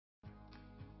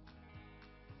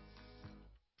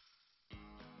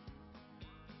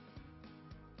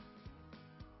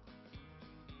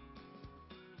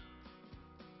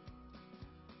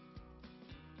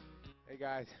Hey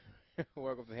guys,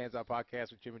 welcome to the Hands On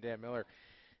Podcast with Jim and Dan Miller.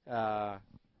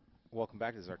 Welcome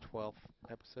back. This is our 12th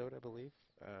episode, I believe.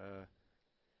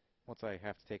 Once I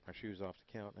have to take my shoes off to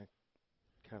count, I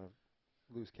kind of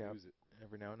lose count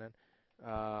every now and then.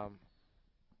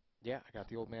 Yeah, I got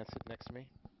the old man sitting next to me.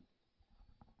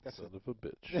 That's Son of a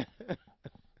bitch.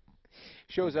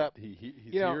 Shows up. He's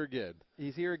here again.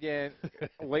 He's here again,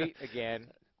 late again.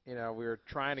 You know, we were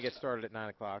trying to get started at 9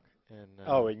 o'clock.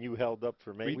 And you held up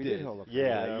for me. We did hold up for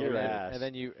yeah, you. Your ass. And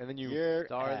then you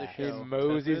Star of the he show.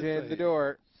 moseys in the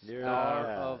door. Star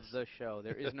of the show.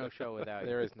 There is no show without you.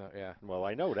 There is no, yeah. Well,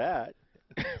 I know that.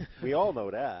 We all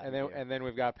know that. And then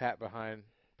we've got Pat behind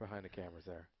the cameras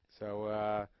there.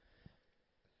 So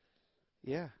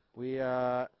yeah, we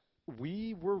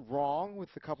were wrong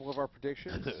with a couple of our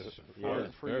predictions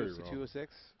for UFC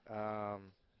 206.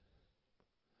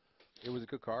 It was a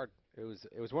good card. It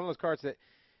was one of those cards that,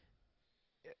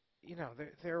 you know,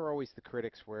 there are always the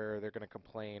critics where they're going to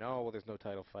complain, oh, well, there's no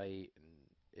title fight,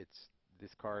 and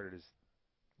this card is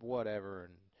whatever,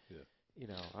 and you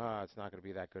know, it's not going to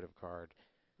be that good of a card.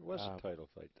 It was a title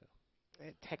fight, though.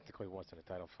 It technically wasn't a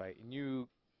title fight, and you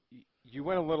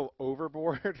went a little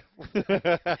overboard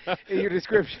in your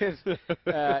description.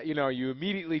 You know, you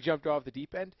immediately jumped off the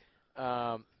deep end,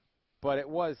 but it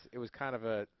was kind of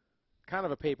a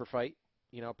paper fight,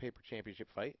 you know, paper championship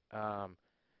fight.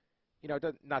 You know,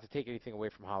 not to take anything away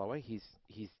from Holloway, he's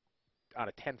on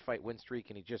a 10-fight win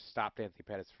streak, and he just stopped Anthony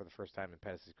Pettis for the first time in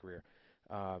Pettis' career.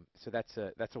 So that's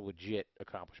a legit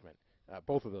accomplishment.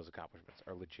 Both of those accomplishments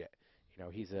are legit. You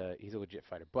know, he's a legit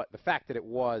fighter. But the fact that it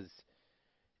was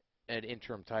an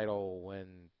interim title when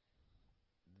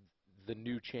the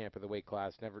new champ of the weight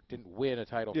class didn't win a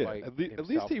title fight. At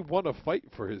least he won a fight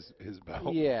for his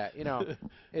belt. Yeah, you know,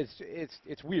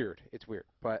 it's weird. It's weird,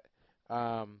 but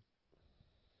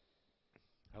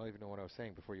I don't even know what I was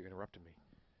saying before you interrupted me.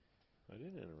 I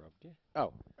didn't interrupt you.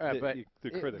 Oh, but the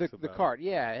critics the card,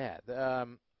 yeah.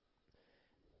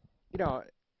 You know,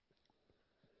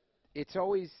 it's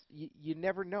always you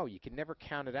never know. You can never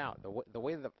count it out. The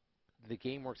way the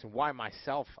game works and why I'm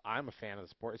a fan of the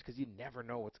sport is because you never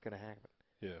know what's going to happen.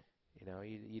 Yeah. You know,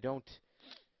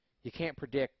 you can't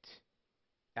predict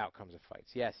outcomes of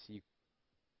fights. Yes, you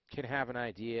can have an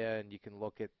idea and you can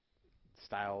look at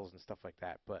styles and stuff like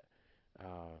that, but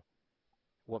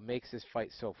what makes this fight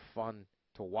so fun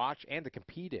to watch and to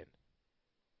compete in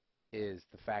is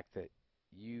the fact that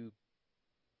you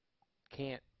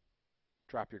can't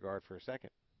drop your guard for a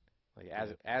second. Like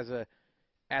as a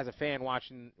fan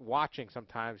watching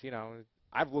sometimes, you know,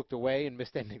 I've looked away and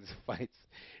missed endings of fights.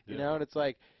 You know, and it's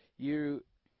like you'd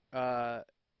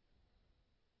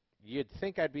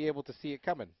think I'd be able to see it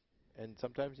coming, and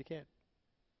sometimes you can't.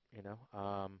 You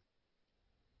know.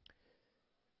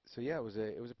 So yeah, it was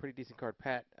a pretty decent card.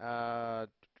 Pat,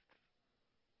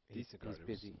 decent card. He's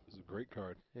busy. It was a great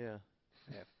card. Yeah.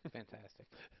 Yeah, fantastic.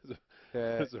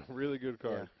 It was a really good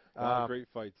card. Yeah. A lot of great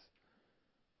fights.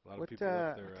 A lot of people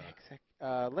left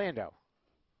their Lando,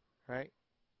 right?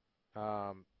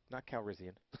 Not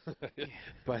Calrissian,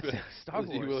 but Star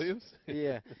Wars. Williams.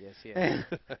 Yeah. Yes, yes.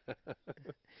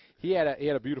 He had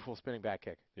a beautiful spinning back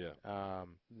kick. Yeah.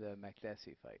 The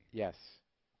McDessie fight. Yes.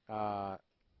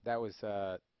 That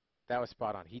was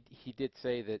spot on. He did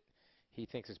say that he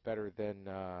thinks it's better than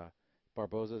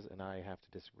Barboza's, and I have to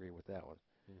disagree with that one.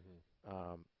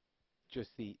 Mm-hmm.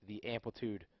 Just the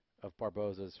amplitude of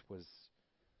Barboza's was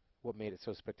what made it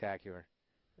so spectacular.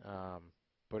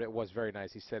 But it was very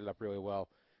nice. He set it up really well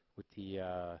with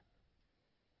the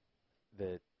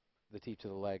teep to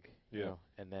the leg, you know,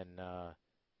 and then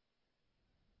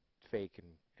fake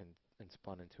and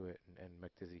spun into it, and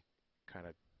McDizzy kind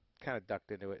of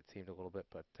ducked into it. It seemed a little bit,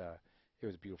 but it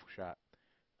was a beautiful shot.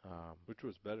 Which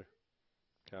was better,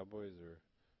 Cowboys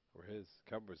or his?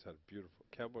 Cowboy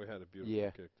had a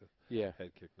beautiful kick,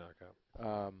 head kick knockout.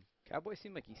 Cowboy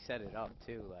seemed like he set it up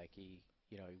too. Like he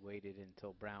waited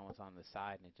until Brown was on the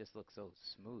side, and it just looked so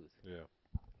smooth. Yeah.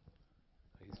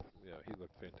 He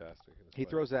looked fantastic. He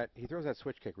throws that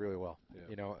switch kick really well. Yeah.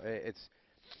 You know,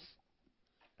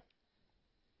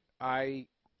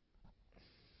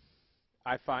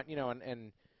 I find, you know,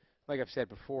 and like I've said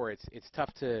before, it's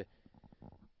tough to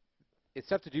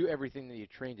do everything that you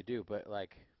train to do, but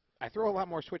like I throw a lot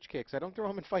more switch kicks. I don't throw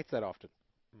them in fights that often.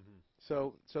 Mm-hmm.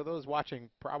 So those watching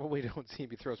probably don't see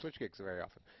me throw switch kicks very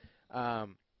often.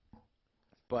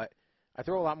 But I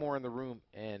throw a lot more in the room,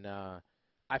 and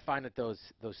I find that those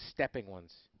stepping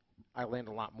ones, I land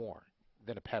a lot more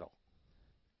than a pedal.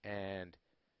 And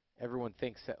everyone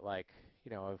thinks that, like,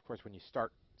 you know, of course, when you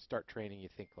start training, you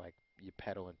think like you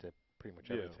pedal into pretty much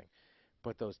everything.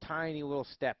 But those tiny little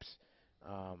steps,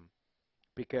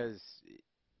 because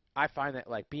I find that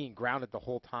like being grounded the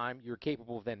whole time, you're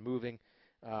capable of then moving.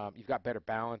 You've got better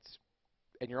balance,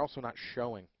 and you're also not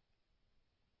showing.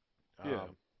 Yeah.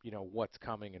 What's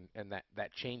coming and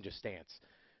that change of stance.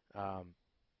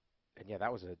 And yeah,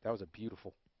 that was a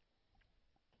beautiful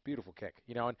kick.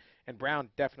 And Brown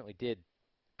definitely did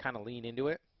kind of lean into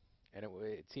it, and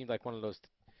it seemed like one of those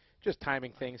just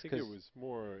timing things. I think it was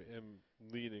more him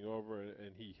leaning over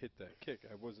and he hit that kick.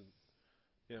 I wasn't,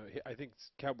 I think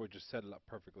Cowboy just set it up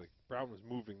perfectly. Brown was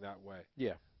moving that way.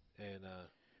 Yeah. And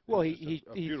well, he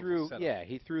threw setup.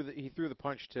 he threw the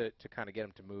punch to kind of get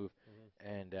him to move,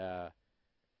 and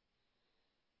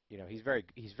he's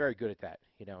very good at that.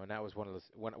 And that was one of those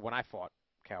when I fought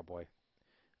Cowboy.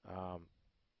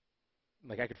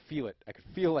 Like I could feel it. I could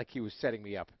feel like he was setting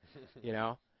me up,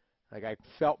 Like I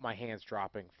felt my hands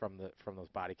dropping from those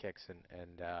body kicks, and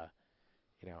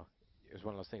it was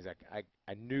one of those things. I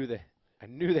knew the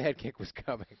head kick was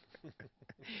coming.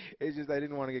 It's just I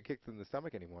didn't want to get kicked in the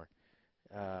stomach anymore.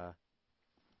 Yeah,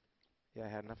 I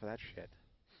had enough of that shit.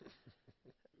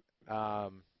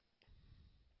 What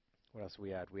else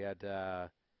we had? We had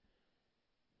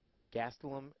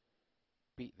Gastelum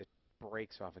beat the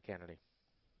brakes off of Kennedy.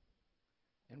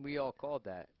 And we all called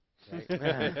that,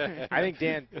 right? I think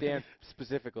Dan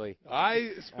specifically.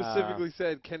 I specifically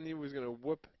said Kennedy was going to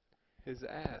whoop his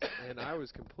ass, and I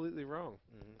was completely wrong.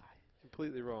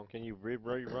 Completely wrong. Can you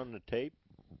rerun the tape?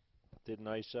 Didn't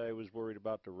I say I was worried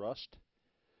about the rust?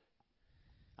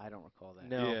 I don't recall that.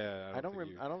 No, yeah, I don't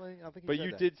think. But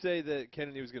you did say that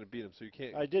Kennedy was going to beat him, so you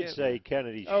can't. I did say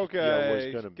Kennedy was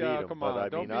going to beat him, come but on. I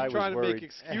Don't mean, I was trying to worried. make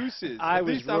excuses. At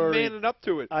least worried. I'm manning up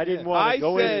to it. I didn't want to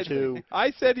go into.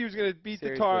 I said he was going to beat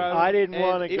the tar out of him. I didn't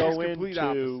want to go into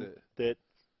opposite. That.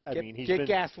 I mean, he's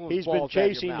been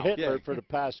chasing Hitler for the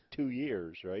past 2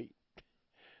 years, right?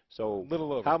 So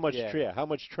little over. How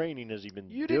much training has he been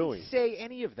doing? You didn't say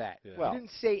any of that. Yeah. Well, you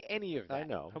didn't say any of that. I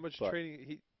know. How much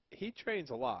training he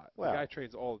trains a lot. Well, the guy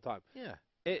trains all the time. Yeah.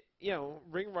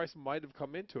 Ring rice might have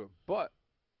come into him, but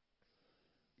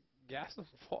Gaston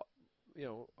fought,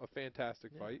 a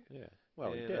fantastic fight. Yeah.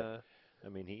 Well, he did. I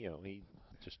mean, he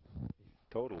just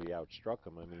totally outstruck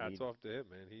him. I mean, hats off to him,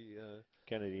 man.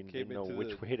 Kennedy didn't know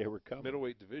which way they were coming.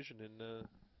 Middleweight division and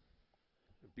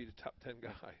beat a top 10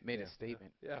 guy. Made a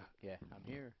statement. Yeah. Yeah, I'm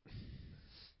here.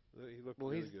 He looked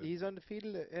really good. He's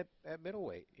undefeated at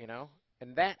middleweight,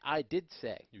 And that I did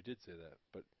say. You did say that,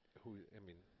 but who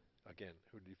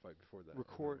did he fight before that?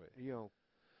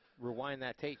 Rewind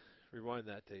that tape. Rewind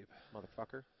that tape.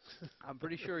 Motherfucker. I'm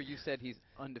pretty sure you said he's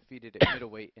undefeated at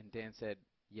middleweight, and Dan said,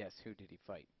 yes, who did he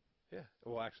fight? Yeah.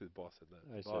 Well, actually, the boss said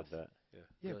that. I said that.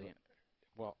 Yeah. Brilliant.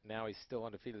 Well, now he's still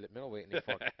undefeated at middleweight, and he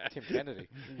fought Tim Kennedy.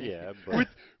 Yeah, but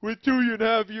with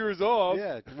 2.5 years off.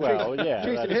 Yeah. Well, yeah,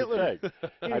 Jason that's Hitler. the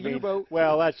thing. I mean, U-boat.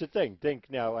 well, that's the thing. Think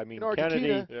now. I mean,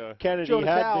 Kennedy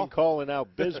had been calling out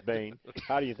Bisbane.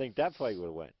 How do you think that fight would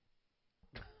have went?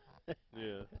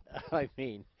 Yeah. I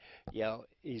mean,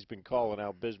 he's been calling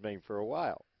out Bisbane for a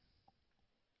while.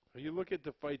 You look at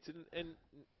the fights, and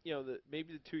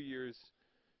maybe the 2 years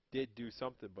did do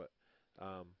something, but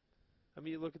I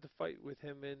mean, you look at the fight with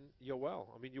him and Yoel.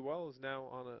 I mean, Yoel is now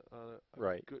on a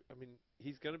right. Good. I mean,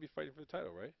 he's going to be fighting for the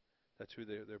title, right? That's who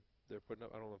they're putting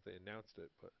up. I don't know if they announced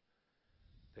it, but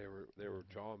they were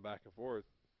jawing back and forth.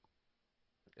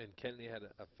 And Kennedy had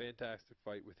a fantastic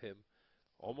fight with him.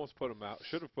 Almost put him out.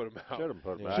 Should have put him out. Should have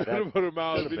put him out. Should have put him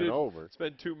out. Should have been over.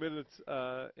 Spend 2 minutes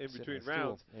in between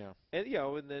rounds. Yeah. And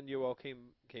and then Yoel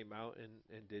came out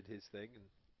and did his thing and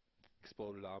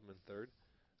exploded on him in third.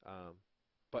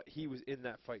 But he was in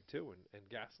that fight too, and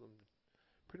Gastelum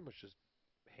pretty much just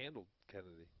handled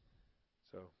Kennedy.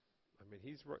 So, I mean,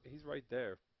 he's right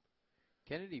there.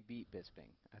 Kennedy beat Bisping.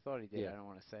 I thought he did. Yeah. I don't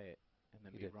want to say it and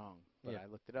then He be did. wrong. But I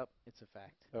looked it up. It's a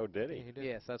fact. Oh, did he? Yeah, he did.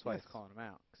 Yes, that's why Yes. he's calling him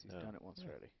out, because he's done it once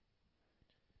already.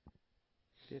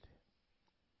 Did.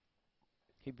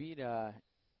 He beat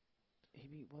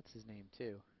what's his name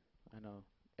too? I know.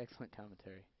 Excellent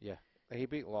commentary. Yeah. He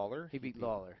beat Lawler. He beat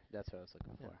Lawler. That's what I was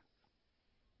looking for.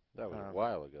 That was a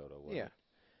while ago, though. Wasn't Yeah. it?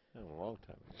 That was a long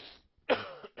time ago.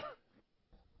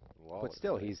 But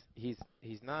still, he's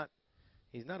not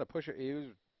a pusher. He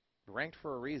was ranked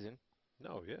for a reason.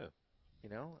 No, yeah.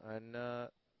 And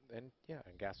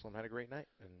Gastelum had a great night,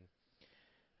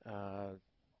 and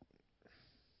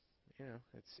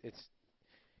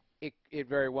it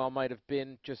very well might have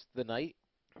been just the night,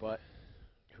 but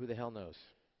who the hell knows?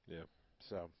 Yeah.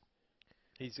 So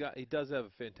he does have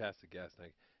a fantastic gas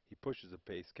tank. He pushes the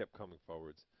pace, kept coming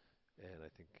forwards, and I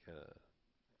think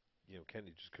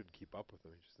Kennedy just couldn't keep up with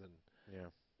him. He just then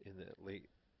in the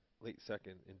late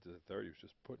second into the third, he was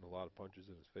just putting a lot of punches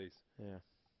in his face. Yeah.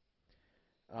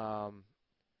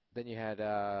 Then you had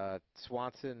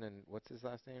Swanson and what's his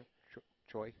last name?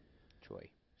 Choi,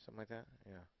 something like that.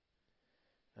 Yeah.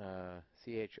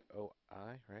 Choi,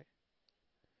 right?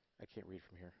 I can't read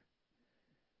from here.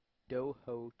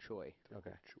 Do-Ho Choi.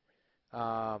 Okay.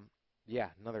 Yeah,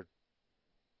 another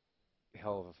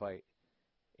hell of a fight.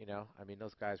 You know, I mean,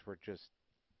 those guys were just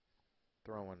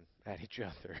throwing at each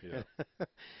other,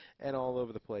 and all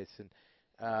over the place. And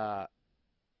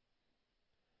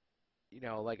you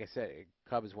know, like I said,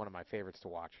 Cub is one of my favorites to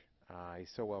watch.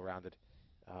 He's so well-rounded.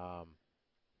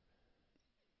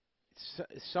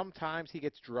 Sometimes he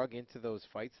gets drug into those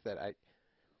fights that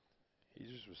He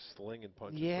just was slinging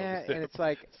punches. Yeah, from and it's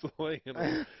like slinging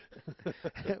them.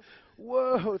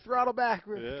 whoa, throttle back,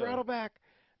 Yeah. throttle back.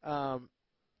 I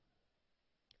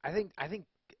think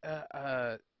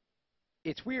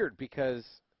it's weird because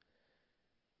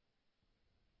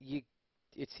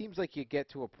it seems like you get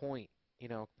to a point, you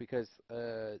know, because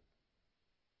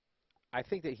I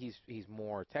think that he's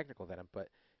more technical than him, but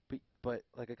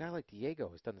like a guy like Diego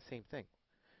has done the same thing,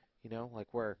 you know, like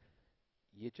where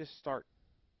you just start.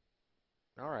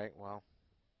 All right, well,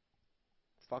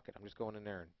 fuck it, I'm just going in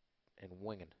there and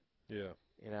winging. Yeah.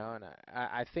 You know, and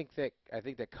I think that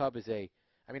Cub is I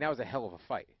mean, that was a hell of a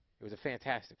fight. It was a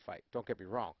fantastic fight. Don't get me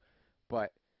wrong,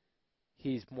 but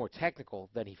he's more technical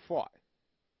than he fought.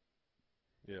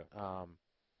 Yeah.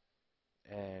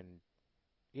 And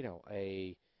you know,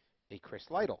 a Chris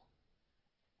Lytle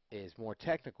is more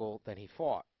technical than he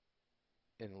fought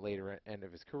in the later end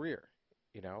of his career.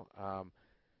 You know,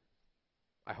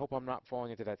 I hope I'm not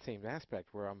falling into that same aspect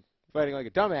where I'm fighting like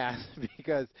a dumbass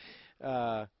because,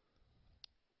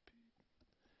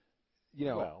 you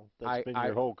know, well, that's been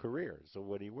your whole career. So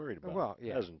what are you worried about? Well,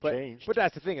 yeah, it hasn't but, changed. But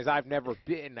that's the thing is I've never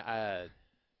been,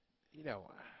 you know,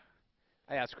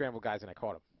 I out-scramble guys and I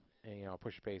caught them. And, you know,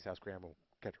 push the pace, out-scramble,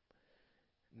 catch them.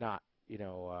 Not, you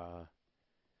know,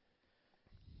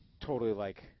 totally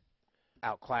like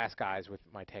outclass guys with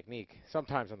my technique.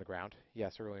 Sometimes on the ground,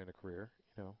 yes, early in the career,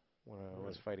 you know, when I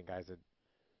was fighting guys that.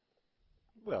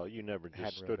 Well, you never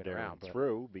just stood really there around, and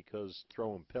threw because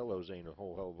throwing pillows ain't a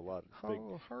whole hell of a lot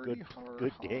of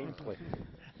good gameplay.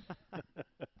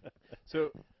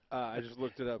 So I just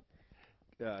looked it up.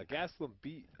 Gastelum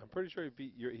I'm pretty sure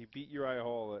he beat Uriah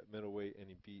Hall at middleweight, and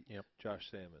he beat Josh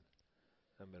Salmon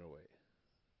at middleweight.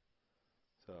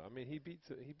 So I mean, he beat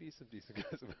some decent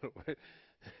guys at middleweight.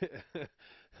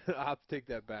 I'll have to take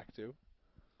that back too.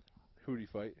 Who'd he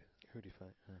fight? Huh.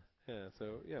 Yeah,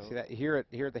 so you know. See that here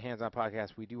at the Hands On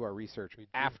Podcast, we do our research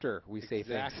after we say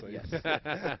things. Yes.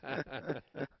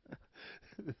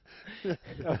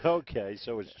 Okay,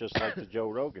 so it's just like the Joe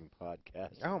Rogan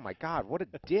podcast. Oh my God, what a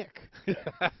dick!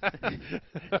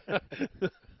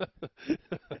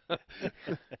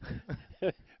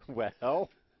 Well,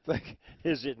 like,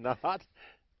 is it not?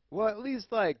 Well, at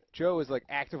least like Joe is like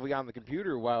actively on the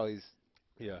computer while he's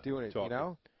doing it. Talking. You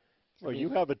know. Well, you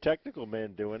have a technical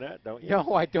man doing that, don't you?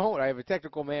 No, I don't. I have a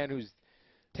technical man who's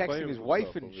texting his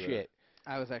wife and shit.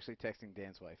 I was actually texting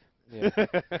Dan's wife. Yeah.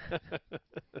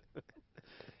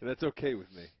 That's okay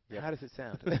with me. Yep. How does it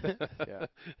sound? Yeah.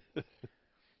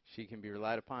 She can be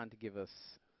relied upon to give us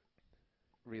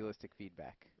realistic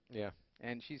feedback. Yeah.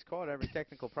 And she's caught every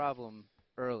technical problem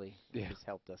early. Yeah. Just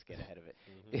helped us get ahead of it.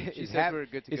 Mm-hmm. She said we're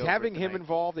good to go. Is having him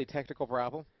involved a technical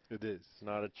problem? It is. It's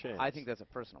not a chance. I think that's a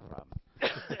personal problem.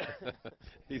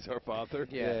 He's our father.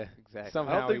 Yeah, exactly.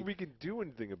 Somehow I don't think we can do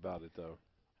anything about it, though.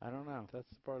 I don't know. That's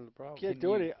part of the problem. Can't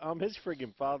do it. I'm his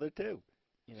friggin' father too.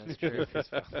 You know, that's true.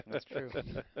 That's true.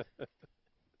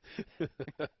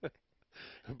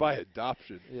 By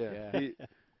adoption. Yeah.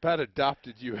 Pat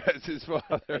adopted you as his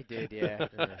father. I did, yeah.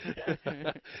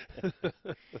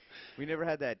 We never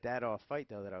had that dad-off fight,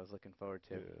 though, that I was looking forward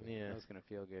to. Yeah. That was going to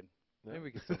feel good. Maybe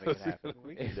we can still make it happen.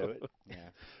 We can do it. Yeah.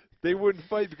 They wouldn't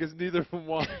fight because neither of them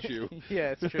want you.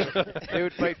 Yeah, it's true. They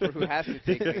would fight for who has to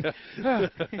take me.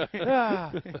 The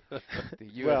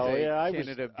USA, Well, yeah,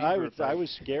 Canada I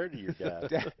was scared of your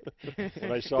dad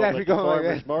when I saw Dad him be at the going like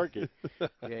farmer's that. market.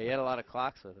 Yeah, he had a lot of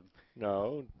clocks with him.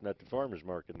 No, not the farmer's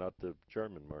market, not the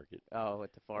German market. Oh,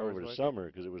 at the farmer's Over the market? summer,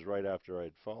 because it was right after I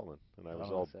had fallen, and I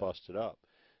was all so. busted up.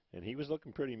 And he was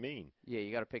looking pretty mean. Yeah,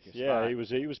 you got to pick your Yeah, spot.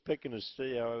 he was picking his.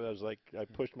 You know, I was like, I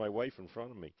pushed my wife in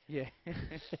front of me. Yeah.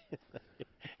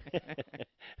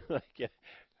 Like,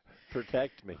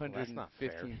 protect me.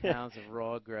 115 pounds of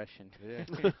raw aggression. Yeah.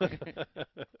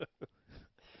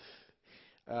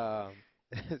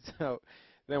 So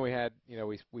then we had, you know,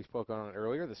 we spoke on it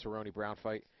earlier, the Cerrone Brown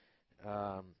fight.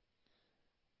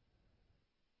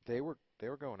 They were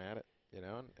going at it, you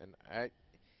know, and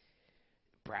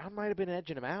Brown might have been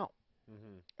edging him out.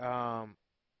 Mm-hmm.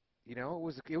 You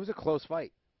know, it was a close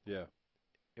fight. Yeah.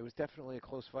 It was definitely a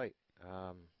close fight.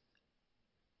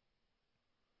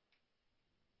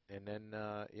 And then,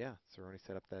 Cerrone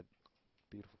set up that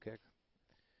beautiful kick.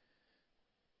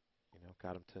 You know,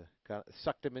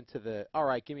 sucked him into the, all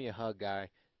right, give me a hug, guy.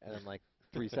 And then, like,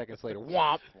 3 seconds later,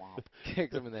 whomp, whomp,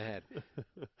 kicked him in the head.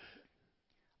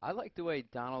 I like the way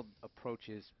Donald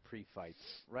approaches pre-fights,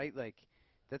 right? Like,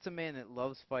 that's a man that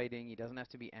loves fighting. He doesn't have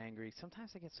to be angry.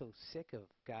 Sometimes I get so sick of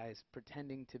guys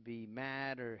pretending to be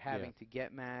mad or having to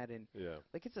get mad. And,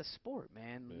 like, it's a sport,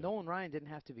 man. Yeah. Nolan Ryan didn't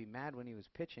have to be mad when he was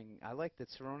pitching. I like that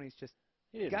Cerrone's just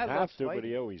He didn't guy have loves to, fighting. but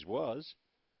he always was.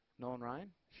 Nolan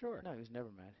Ryan? Sure. No, he was never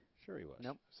mad. Sure he was.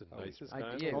 Nope. It's the nicest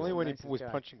guy. Yeah, Only when he was guy.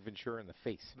 punching Ventura in the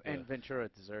face. And Ventura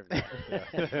deserved it.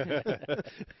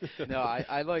 No,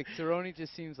 I like Cerrone.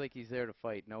 Just seems like he's there to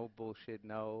fight. No bullshit,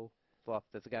 no fluff.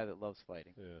 That's a guy that loves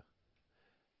fighting. Yeah.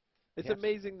 It's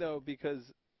amazing though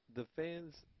because the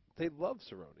fans they love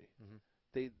Cerrone.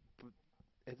 And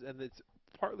it's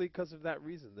partly because of that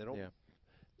reason. They don't. Yeah.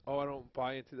 Oh, I don't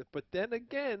buy into that. But then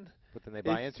again. But then they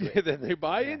buy into it. Then they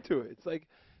buy into it. It's like,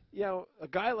 you know, a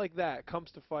guy like that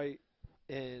comes to fight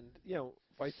and, you know,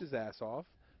 fights his ass off,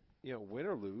 you know, win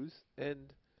or lose,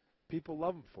 and people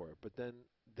love him for it. But then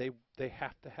they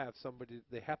have to have somebody,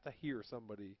 they have to hear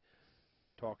somebody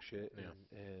talk shit,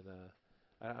 and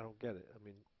I don't get it. I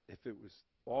mean, if it was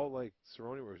all like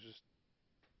Cerrone, where it's just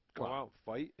go out and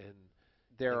fight, and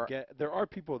there are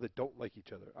people that don't like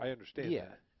each other. I understand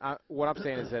that. What I'm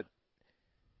saying is that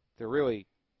there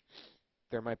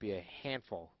might be a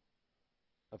handful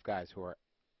of guys who are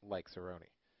like Cerrone.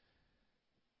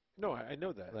 No, I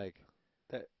know that. Like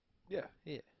that. Yeah.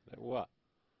 Like what?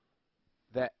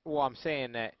 I'm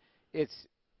saying that it's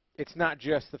not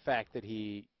just the fact that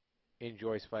he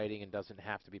enjoys fighting and doesn't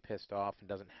have to be pissed off and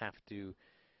doesn't have to,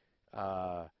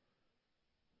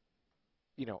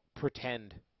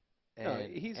 pretend. No,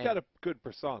 he's got a good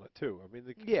persona too. I mean,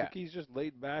 he's just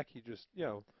laid back. He just,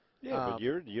 Yeah, but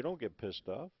you don't get pissed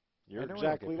off. You're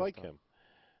exactly like him.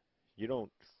 You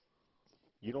don't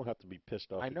have to be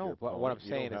pissed off. I know, but what I'm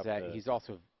saying is that he's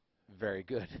also very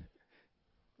good.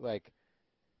 Like,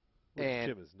 and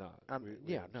Jim is not. I'm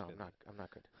not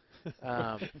good.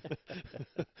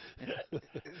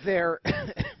 They're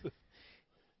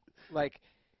like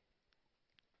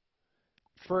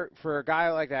for a guy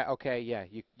like that. Okay, yeah,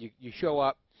 you show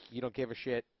up, you don't give a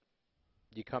shit.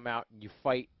 You come out and you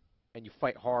fight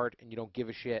hard, and you don't give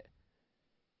a shit.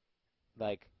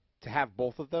 Like, to have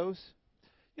both of those.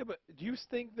 Yeah, but do you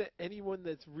think that anyone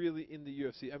that's really in the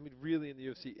UFC, I mean, really in the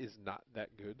UFC, is not that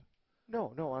good?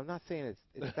 No, I'm not saying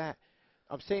it's that.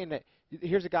 I'm saying that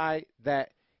here's a guy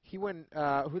that he went.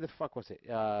 Who the fuck was it?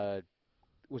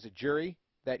 Was it Jury?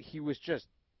 That he was just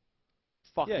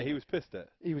fucking. Yeah, he was pissed at.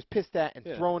 He was pissed at and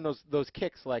throwing those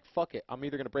kicks like, fuck it, I'm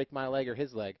either gonna break my leg or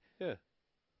his leg. Yeah.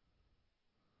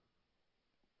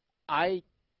 I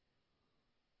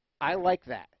like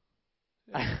that.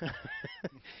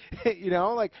 Yeah.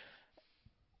 Like,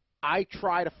 I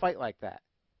try to fight like that.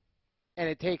 And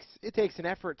it takes an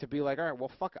effort to be like, all right, well,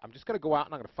 fuck it. I'm just going to go out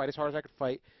and I'm going to fight as hard as I can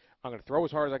fight. I'm going to throw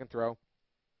as hard as I can throw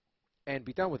and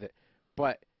be done with it.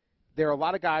 But there are a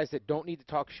lot of guys that don't need to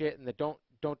talk shit and that don't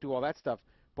do all that stuff.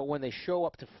 But when they show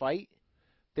up to fight,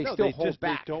 they still hold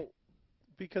back. They don't,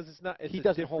 because it's not. He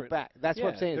doesn't hold back. That's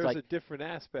what I'm saying. There's like, a different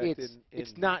aspect.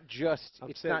 It's not just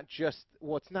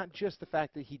the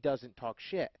fact that he doesn't talk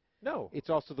shit. No. It's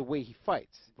also the way he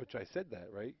fights. Which I said that,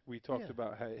 right? We talked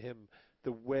about him,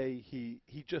 the way he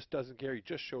just doesn't care. He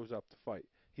just shows up to fight.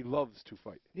 He loves to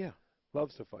fight. Yeah.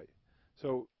 Loves to fight.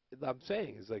 So I'm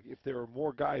saying is, like, if there are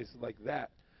more guys like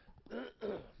that,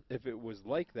 if it was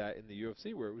like that in the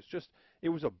UFC, where it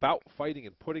was about fighting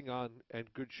and putting on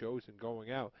and good shows and going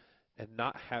out and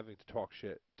not having to talk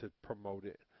shit to promote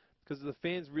it, because the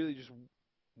fans really just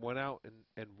went out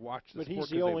and watched the sport. But he's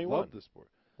the only one. Loved the sport.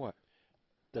 What?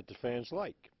 That the fans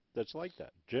like. That's like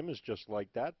that. Jim is just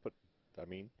like that, but I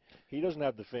mean, he doesn't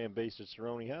have the fan base that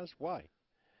Cerrone has. Why?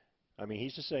 I mean,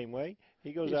 he's the same way.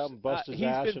 He goes out and busts his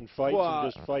ass and fights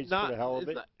and just fights for the hell of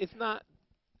it. It's not.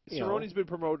 Cerrone's been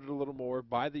promoted a little more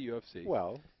by the UFC.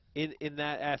 Well, in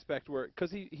that aspect where,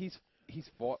 because he's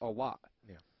fought a lot.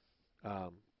 Yeah.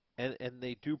 And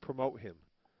they do promote him.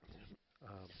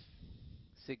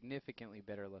 Significantly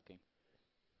better looking.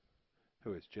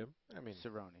 Who is Jim? I mean,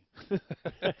 Cerrone.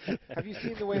 Have you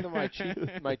seen the way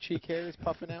that my cheek hair is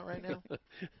puffing out right now?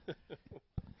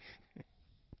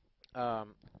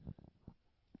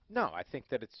 No, I think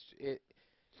that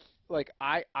like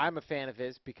I'm a fan of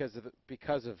his because of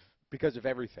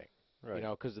everything, right.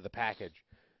 because of the package.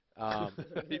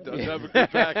 He does have a good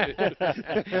package.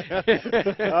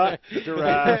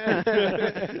 Giraffe.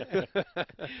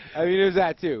 I mean, there's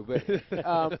that too, but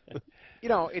you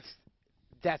know,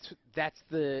 that's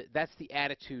the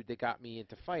attitude that got me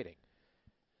into fighting.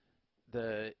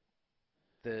 The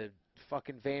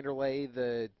fucking Vanderlei,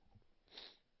 the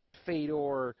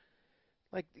Fedor,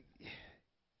 like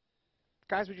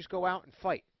guys would just go out and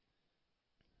fight,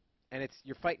 and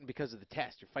you're fighting because of the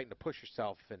test. You're fighting to push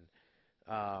yourself, and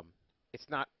it's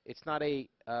not a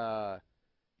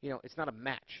it's not a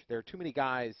match. There are too many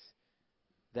guys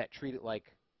that treat it like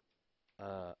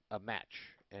a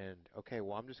match. And okay,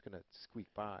 well, I'm just gonna squeak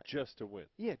by Just to win.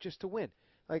 Yeah, just to win.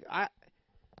 Like I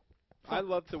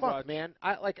love to fuck, watch. man.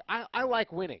 I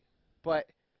like winning, but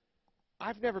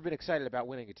I've never been excited about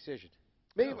winning a decision.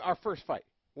 Maybe No. our first fight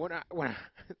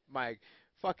my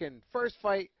fucking first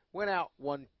fight went out,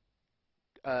 won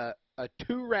a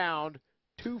 2-round,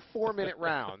 2 4-minute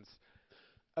rounds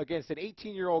against an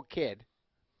 18-year-old kid.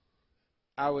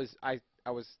 I was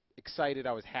excited.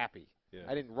 I was happy. Yeah.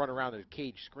 I didn't run around the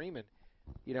cage screaming.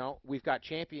 You know, we've got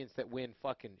champions that win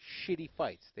fucking shitty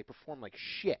fights. They perform like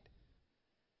shit.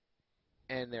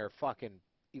 And they're fucking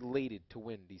elated to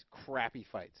win these crappy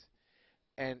fights.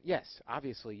 And yes,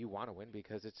 obviously you want to win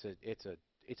because it's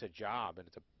a job and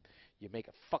you make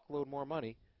a fuckload more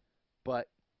money, but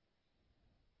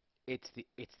it's the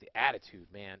attitude,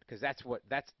 man, because that's what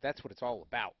it's all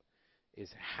about, is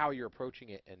how you're approaching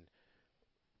it. And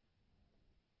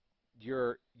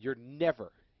you're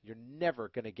never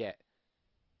going to get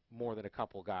more than a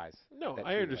couple guys. No, that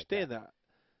I treat it understand like that.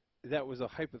 That was a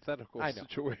hypothetical I know.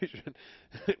 situation.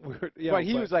 But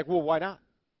he was like, well, why not?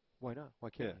 Why not? Why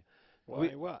can't Why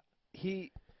what?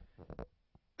 he?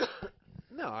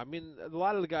 No, I mean a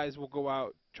lot of the guys will go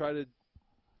out try to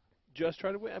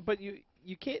win, but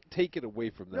you can't take it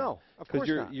away from you? them. No, of course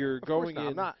not. You're Of course going not. in.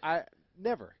 I'm not. I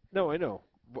never. No, I know.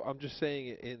 But I'm just saying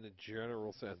it in a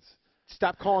general sense.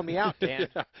 Stop calling me out, Dan.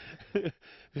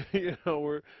 Yeah.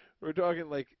 We're talking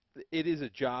like it is a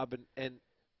job, and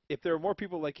if there are more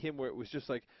people like him where it was just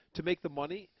like to make the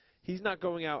money, he's not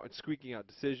going out and squeaking out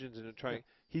decisions and trying. Yeah.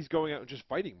 He's going out and just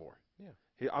fighting more.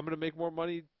 Yeah. I'm going to make more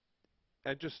money,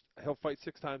 and he'll fight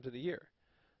 6 times in a year.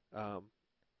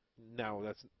 Now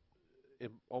that's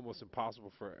almost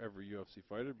impossible for every UFC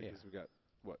fighter because we got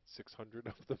 600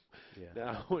 of them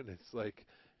now, and it's like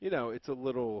it's a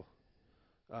little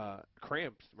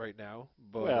cramped right now.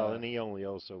 But Well, and he only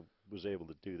also was able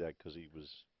to do that because he was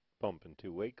bumping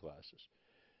 2 weight classes.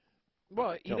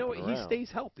 Well, you know what? Jumping He around.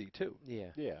 stays healthy too.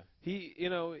 Yeah. Yeah. He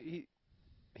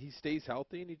stays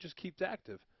healthy and he just keeps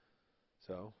active.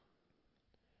 So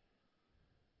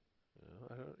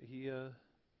I don't. Yeah,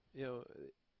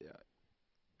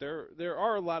 there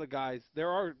are a lot of guys. There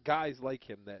are guys like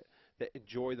him that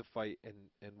enjoy the fight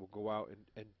and will go out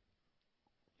and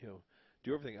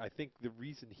do everything. I think the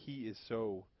reason he is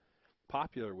so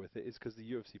popular with it is because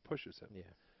the UFC pushes him. Yeah.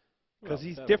 Because Well,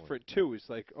 he's definitely. different too. It's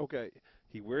like, okay,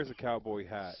 he wears a cowboy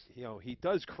hat. He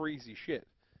does crazy shit,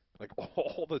 like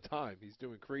all the time. He's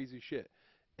doing crazy shit,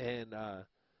 and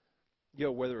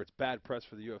whether it's bad press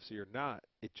for the UFC or not,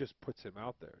 it just puts him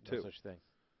out there too. No such thing.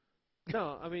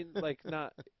 No, I mean like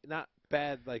not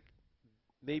bad. Like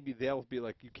maybe they'll be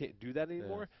like, you can't do that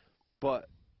anymore, but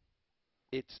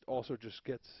it's also just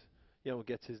gets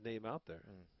his name out there.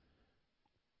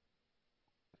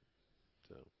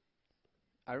 So.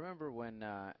 I remember when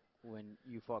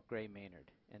you fought Gray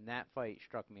Maynard, and that fight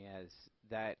struck me as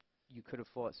that you could have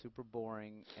fought super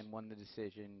boring and won the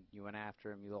decision. You went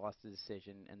after him, you lost the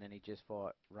decision, and then he just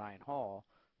fought Ryan Hall,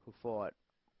 who fought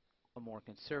a more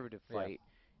conservative fight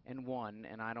and won.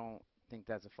 And I don't think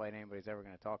that's a fight anybody's ever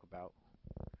going to talk about.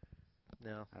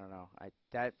 No. I don't know.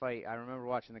 That fight, I remember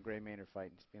watching the Gray Maynard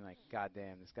fight and just being like, God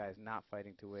damn, this guy's not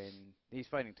fighting to win. He's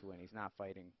fighting to win. He's not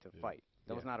fighting to fight.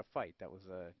 That was not a fight. That was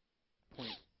a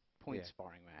point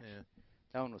sparring match. Yeah.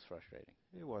 That one was frustrating.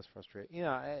 It was frustrating.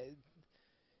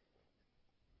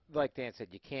 Like Dan said,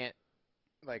 you can't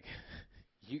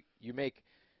you make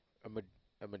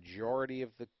a majority of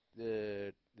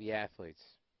the athletes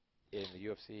in the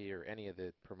UFC or any of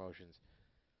the promotions.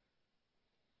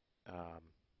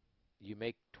 You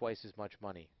make twice as much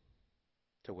money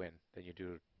to win than you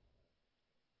do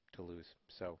to lose.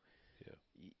 So,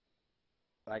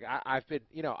 like I've been,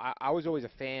 I was always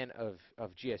a fan of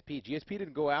GSP. GSP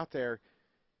didn't go out there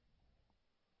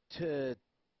to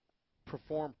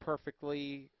perform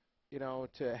perfectly,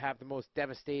 to have the most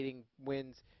devastating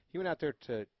wins. He went out there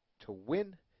to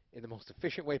win in the most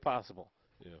efficient way possible.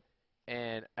 Yeah.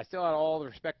 And I still had all the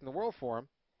respect in the world for him.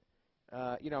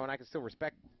 And I can still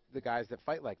respect the guys that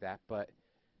fight like that, but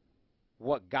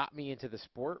what got me into the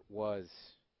sport was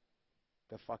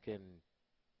the fucking,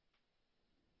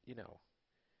 you know,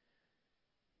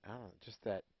 I don't know, just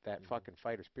that fucking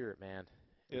fighter spirit, man.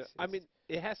 Yeah, I mean,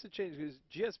 it has to change because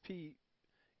GSP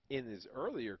in his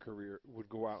earlier career would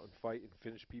go out and fight and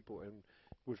finish people and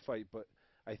would fight, but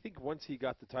I think once he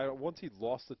got the title, once he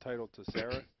lost the title to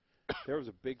Sarah, there was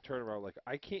a big turnaround. Like,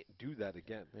 I can't do that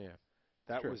again. Yeah,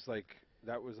 That true. was like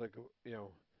you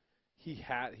know, he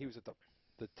was at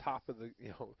the top of the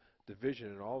division,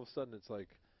 and all of a sudden it's like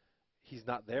he's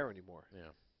not there anymore.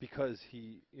 Yeah. Because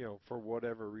he, for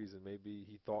whatever reason, maybe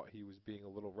he thought he was being a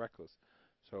little reckless.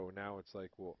 So now it's like,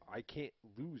 well, I can't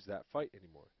lose that fight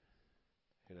anymore.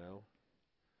 You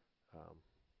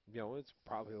know, it's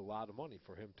probably a lot of money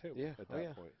for him too Yeah. at Oh, that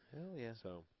yeah. point. Hell yeah.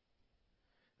 So,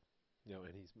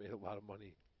 and he's made a lot of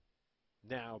money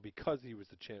now because he was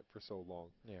the champ for so long.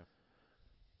 Yeah.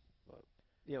 But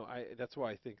that's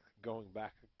why I think going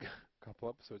back a couple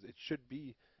episodes, it should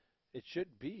be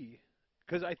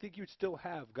because I think you'd still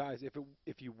have guys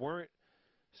if you weren't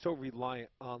so reliant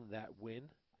on that win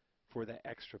for that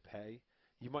extra pay,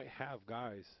 you might have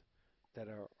guys that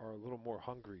are a little more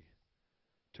hungry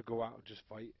to go out and just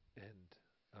fight and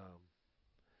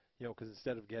because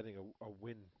instead of getting a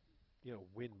win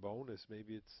win bonus,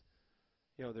 maybe it's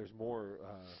there's more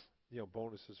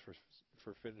bonuses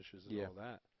for finishes and Yeah. all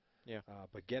that. Yeah.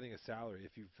 But getting a salary,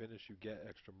 if you finish, you get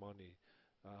extra money.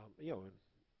 And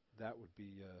that would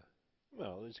be.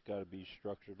 Well, it's got to be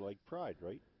structured like Pride,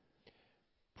 right?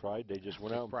 Pride, they just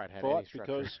went If out and Pride had fought any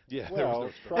structure. because, Yeah, there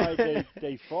was well, no Pride,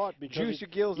 they fought because Juice your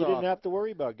gills you off. didn't have to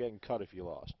worry about getting cut if you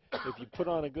lost. If you put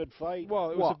on a good fight,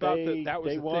 Well, it was about they, that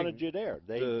was they the wanted thing. you there.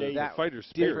 They The fighter they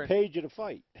spirit. paid you to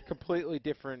fight. Completely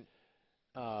different.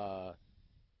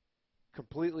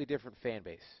 Completely different fan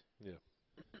base. Yeah.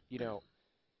 You know,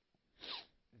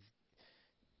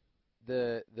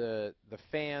 the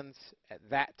fans at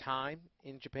that time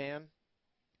in Japan,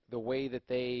 the way that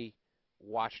they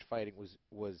watched fighting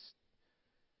was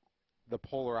the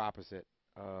polar opposite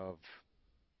of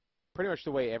pretty much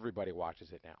the way everybody watches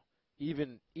it now.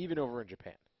 Even over in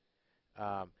Japan,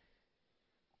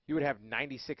 you would have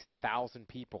 96,000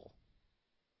 people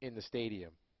in the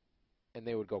stadium, and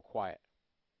they would go quiet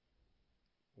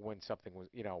when something was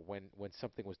when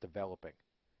something was developing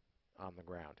on the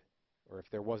ground, or if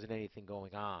there wasn't anything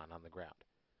going on the ground.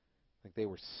 Like, they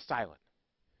were silent.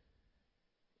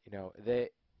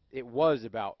 It was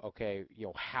about, okay,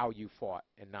 how you fought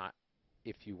and not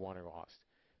if you won or lost.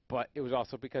 But it was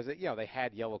also because they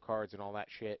had yellow cards and all that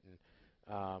shit,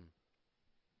 and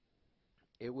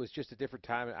it was just a different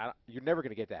time. You're never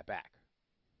going to get that back.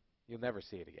 You'll never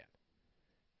see it again,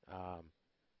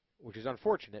 which is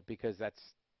unfortunate because that's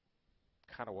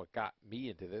kind of what got me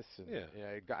into this, and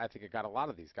Yeah. I think it got a lot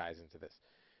of these guys into this.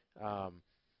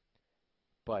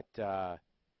 But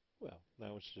Well,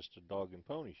 now it's just a dog and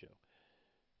pony show.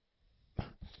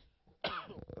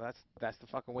 that's the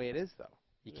fucking way it is, though.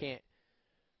 You Yeah. can't,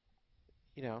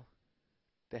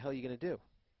 the hell are you gonna do?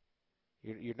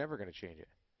 You're never gonna change it.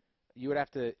 You would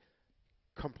have to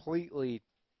completely,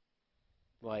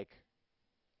 like,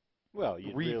 Well,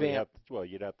 you'd revamp. really have to,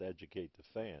 you'd have to educate the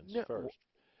fans No, first,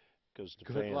 because the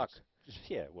good fans. luck.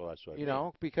 Yeah, well, that's what I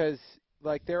mean. Because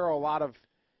like there are a lot of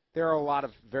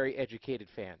very educated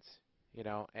fans,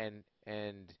 and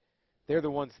they're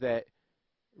the ones that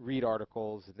read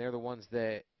articles, and they're the ones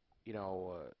that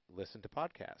listen to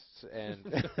podcasts, and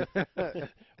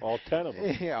All 10 of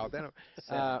them. yeah, all 10 of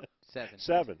them. Seven.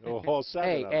 7. Oh, all 7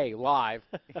 of them. Hey, live.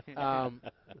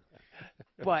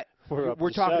 But We're up we're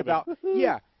to talking 7.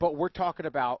 about but we're talking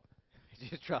about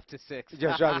Just dropped to 6.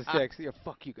 just dropped to 6. Yeah,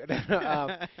 fuck you.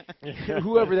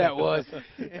 Whoever that was.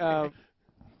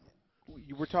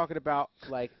 We're talking about,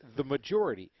 like, the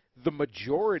majority. The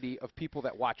majority of people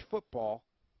that watch football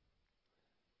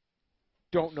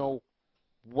don't know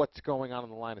what's going on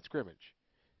the line of scrimmage.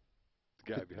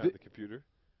 The guy behind the computer.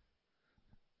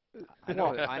 I know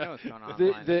what's going on. Line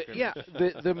of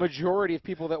scrimmage. The majority of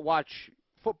people that watch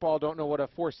football don't know what a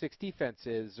 4-6 defense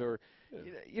is, or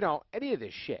any of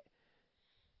this shit.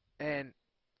 And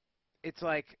it's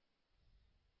like,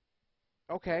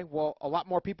 okay, well, a lot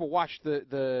more people watch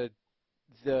the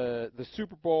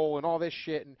Super Bowl and all this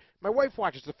shit. And my wife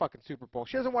watches the fucking Super Bowl.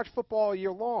 She doesn't watch football all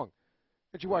year long,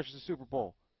 and she watches the Super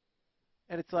Bowl.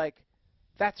 And it's like,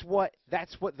 that's what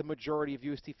the majority of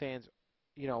UST fans,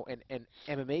 and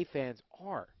MMA fans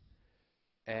are.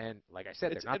 And like I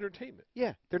said, It's they're not entertainment.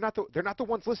 Yeah, they're not the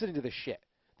ones listening to this shit.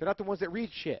 They're not the ones that read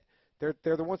shit.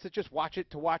 They're the ones that just watch it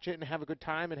and have a good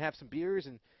time and have some beers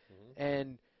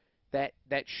and that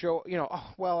show,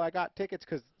 oh, well, I got tickets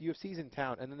because UFC's in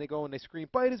town, and then they go and they scream,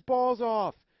 bite his balls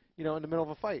off, in the middle of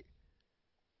a fight.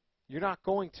 You're not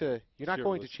going to you ever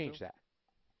listen to change him? that.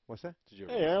 What's that? Did you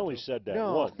ever Hey, I listen only to him? said that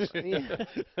No. once.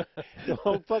 Yeah.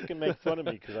 Don't fucking make fun of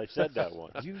me because I said that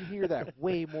once. You hear that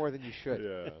way more than you should.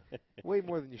 Yeah. Way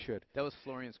more than you should. That was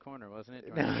Florian's corner, wasn't it?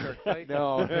 During the shirt fight.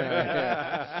 No.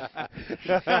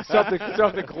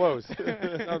 something close.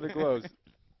 Something close.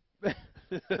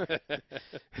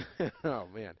 Oh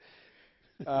man.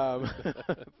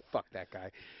 Fuck that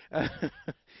guy.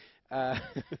 I'm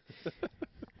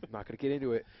not gonna get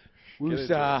into it. Get into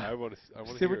it. I want to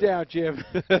simmer hear down, Jim.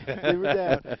 Simmer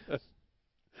down.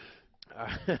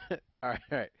 All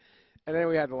right. And then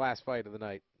we had the last fight of the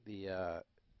night, the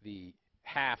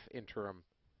half interim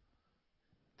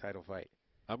title fight.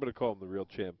 I'm going to call him the real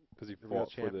champ because he The real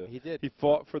fought for champ. the He did. he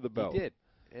fought for the belt. He did.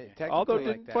 Although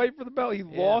Technically didn't like fight for the belt, he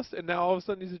Yeah. lost, and now all of a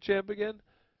sudden he's a champ again.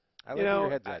 I like you where know, your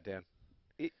head's at, Dan.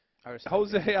 I respect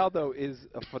Jose it. Aldo is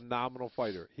a phenomenal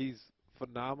fighter. He's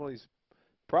phenomenal. He's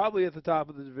probably at the top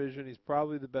of the division. He's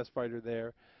probably the best fighter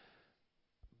there.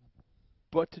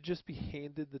 But to just be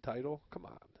handed the title, come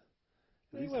on. At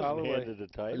He least wasn't Holloway- handed the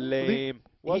title. Lame.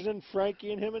 Wasn't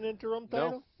Frankie and him an interim No.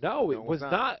 title? No, it No, it was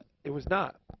was not. It was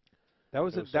not. That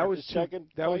was It was that The was two- second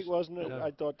that fight, was wasn't it? no.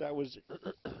 I thought that was.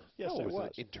 Yes, no, it was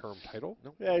was. an interim title.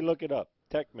 No. Hey, look it up.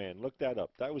 Tech Man, look that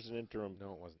up. That was an interim.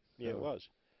 No, it wasn't. Yeah, it No. was.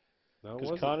 No, it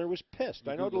Because wasn't. Connor was pissed.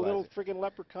 You I know the Googleize little it. friggin'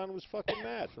 leprechaun was fucking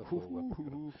mad.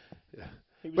 Yeah.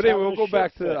 He was But anyway, having we'll a go shit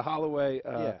back fit. to Holloway.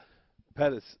 Yeah.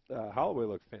 Pettis. Holloway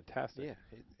looked fantastic.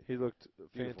 Yeah. He looked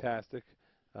Beautiful. fantastic.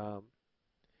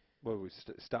 What we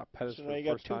stop Pettis So for now the you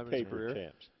got first two time in his paper career.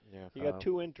 champs. Yeah. You got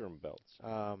two interim belts.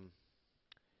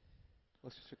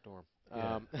 Let's just ignore him.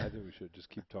 Yeah, I think we should just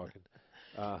keep talking.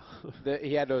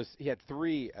 He had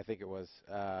three, I think it was,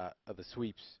 of the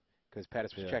sweeps because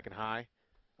Pettis was Yeah. checking high.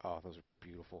 Oh, those are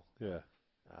beautiful. Yeah.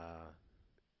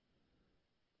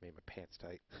 Made my pants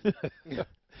tight.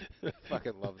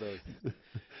 Fucking love those.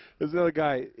 There's another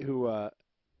guy who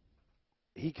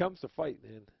he comes to fight,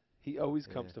 man. He always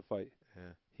comes Yeah. to fight. Yeah.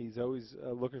 He's always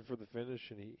looking for the finish,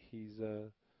 and he's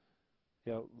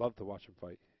love to watch him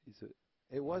fight.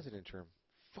 It was an interim.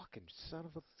 Fucking son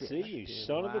of a bitch. See, you dude,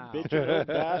 son of a wow. bitch, you little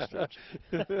bastards.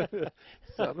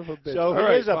 Son of a bitch. So All he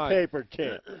right, is a fine. paper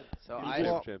champ. So He's I, a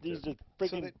man, champ, He's too. a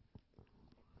freaking.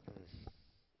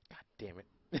 God damn it.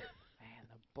 the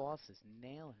boss is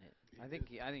nailing it. I think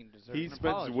he deserves He an spends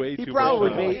apology. way He too probably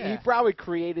much time. made. Yeah. He probably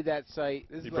created that site.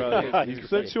 This He is probably like He he did.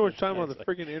 spends too much time on the It's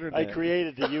freaking internet. I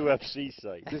created the UFC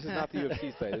site. This is not the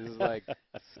UFC site.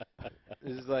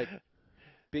 This is like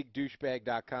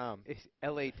bigdouchebag.com. It's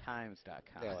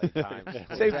LATimes.com. LA Times.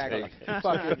 Same Exactly.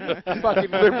 thing.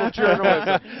 fucking liberal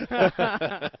journalism.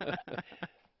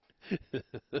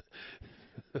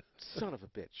 Son of a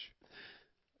bitch.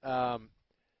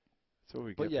 So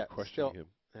we But get yeah, for questioning still- him.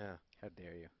 Yeah. How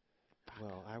dare you?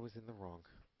 Well, I was in the wrong.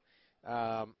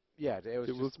 Yeah, it was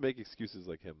Okay, just let's make excuses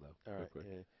like him, though. all real right. quick.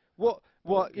 Yeah. Well,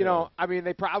 you Yeah. know, I mean,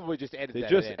 they probably just edited They that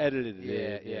just in. edited it.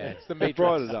 Yeah, in, yeah. It's the They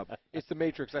brought Matrix. it up. It's the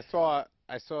Matrix. I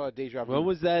saw Deja Vu. When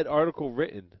was that article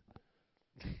written?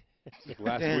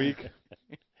 Last week.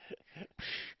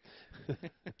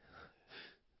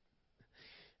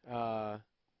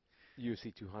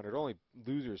 UFC 200. Only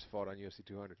losers fought on UFC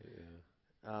 200.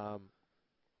 Yeah.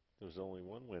 There's only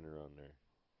one winner on there.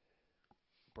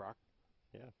 Brock.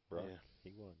 Yeah, Brock. Yeah.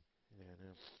 He won. Yeah, I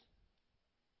know.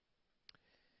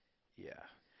 Yeah.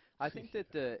 I think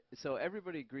that so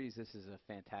everybody agrees this is a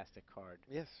fantastic card.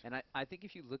 Yes. And I think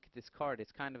if you look at this card,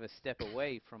 it's kind of a step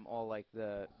away from all like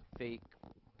the fake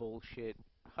bullshit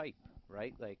hype,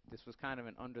 right? Like this was kind of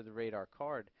an under the radar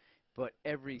card, but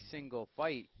every single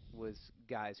fight was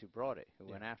guys who brought it,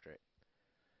 who went after it.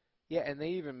 Yeah, and they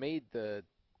even made the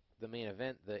main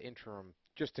event, the interim,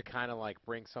 just to kind of like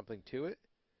bring something to it.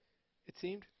 It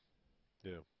seemed.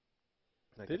 Yeah.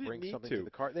 Like They to didn't bring need something to. to the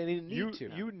card. They didn't need to.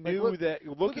 You Like, knew that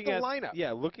look at the lineup.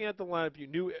 Yeah, looking at the lineup, you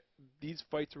knew these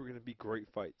fights were going to be great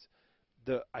fights.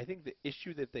 I think the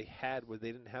issue that they had was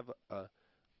they didn't have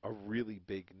a really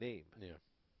big name. Yeah.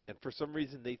 And for some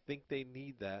reason they think they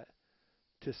need that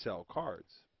to sell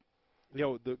cards. You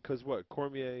know, because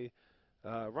Cormier,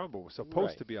 Rumble was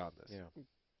supposed Right. to be on this. Yeah.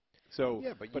 So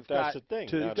Yeah, but But you've that's got the thing.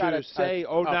 to, Now you've got to a- say,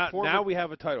 a now former- we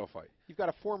have a title fight. you've got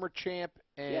a former champ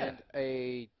and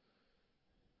a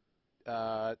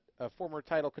former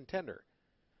title contender.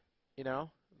 You know,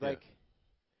 Yeah. like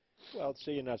Well,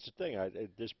 see, and that's the thing.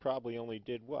 This probably only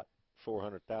did what,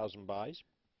 400,000 buys?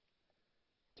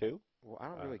 Two? well, I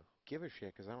don't really give a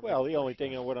shit because I don't. Well, make the only first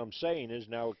thing round. what I'm saying is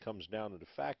now it comes down to the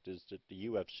fact is that the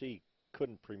UFC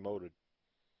couldn't promote a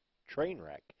train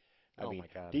wreck. I Oh mean, my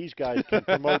God. these guys can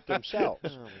promote themselves.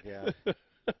 Oh my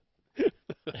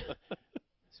god.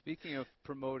 Speaking of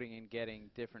promoting and getting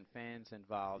different fans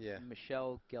involved, Yeah.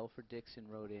 Michelle Gelford Dixon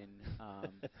wrote in.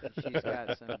 She's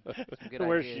got some good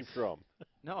Where's ideas. she from?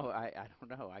 No, I don't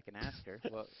know. I can ask her.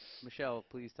 Well, Michelle,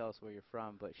 please tell us where you're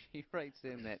from. But she writes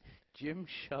in that Jim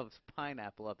shoves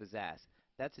pineapple up his ass.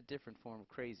 That's a different form of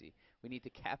crazy. We need to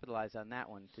capitalize on that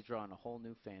one to draw in a whole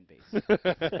new fan base.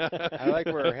 I like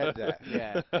where her head's at.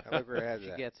 Yeah, I like where her head's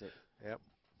she at. gets it. Yep.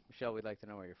 Michelle, we'd like to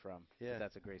know where you're from. Yeah.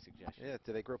 That's a great suggestion. Yeah.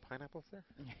 Do they grow pineapples there?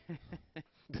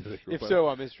 If If so,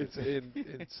 I'm it's interested.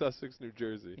 in Sussex, New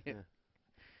Jersey. Yeah.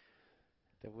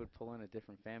 That would pull in a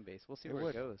different fan base. We'll see It where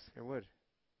would. it goes. It would.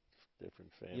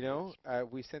 Different fan. You know,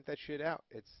 we sent that shit out.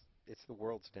 It's the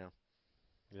world's now.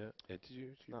 Yeah. Did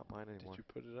you Not mine anymore. Did you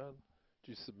put it on?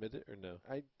 Did you submit it or no?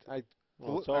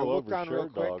 Well, it's I all looked over on real Sure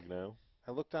quick. Dog now.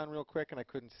 I looked on real quick and I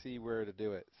couldn't see where to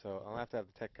do it, so I'll have to have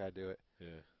the tech guy do it. Yeah.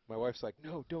 My wife's like,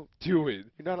 "No, don't. Do it.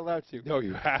 You're not allowed to." No,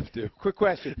 you have to. Quick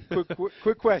question.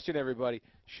 quick question, everybody.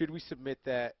 Should we submit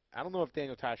that? I don't know if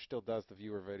Daniel Tosh still does the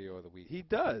viewer video of the week, He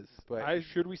does. but I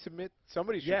should we submit?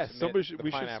 Somebody should. yes. submit Somebody should. the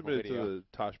We should pineapple submit it video. to the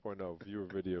Tosh.0 viewer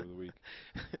video of the week.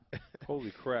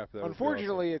 Holy crap! That would be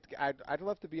Unfortunately, I'd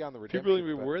love to be on the awesome. redemption. People are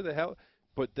gonna be but- where the hell?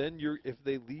 But then if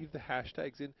they leave the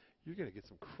hashtags in, you're gonna get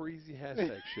some crazy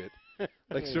hashtag shit.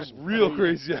 Like some real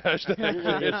crazy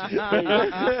hashtag shit.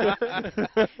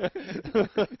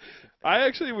 I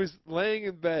actually was laying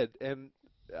in bed and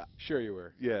Sure you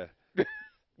were. yeah,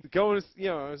 going.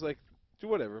 I was like, do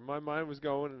whatever. My mind was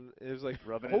going, and it was like,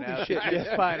 Rubbing holy it out. shit! This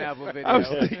Yeah. pineapple video. I was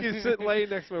thinking, sitting laying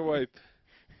next to my wife,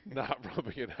 not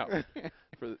rubbing it out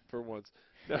for once.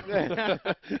 No.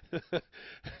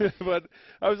 But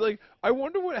I was like, I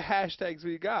wonder what hashtags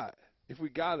we got, if we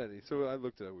got any. So I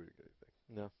looked it up. We didn't get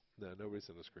anything. No. No, nobody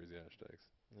sent us crazy hashtags.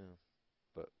 No.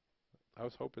 But I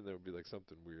was hoping there would be like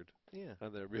something weird, Yeah.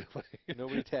 and there'd be like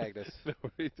Nobody tagged us.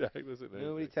 nobody tagged us in anything.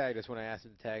 Nobody tagged us when I asked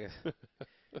them to tag us.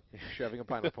 Shoving a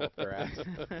pineapple up their ass.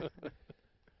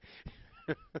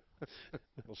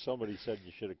 Well, somebody said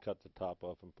you should have cut the top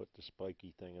off and put the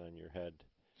spiky thing on your head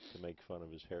to make fun of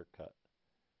his haircut.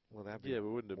 Well, that'd be Yeah, but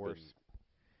it wouldn't have worse.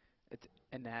 been. It's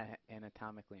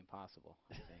anatomically impossible,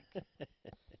 I think.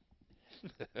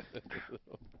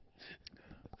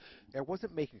 I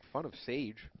wasn't making fun of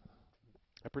Sage.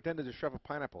 I pretended to shove a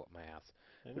pineapple up my ass.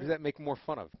 I What know. does that make more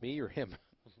fun of, me or him?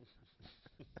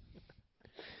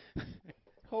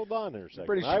 Hold on there a second.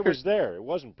 pretty I sure- was there. It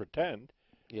wasn't pretend.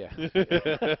 Yeah.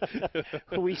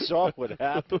 We saw what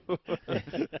happened.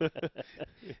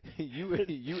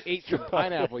 you ate some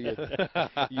pineapple, you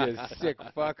sick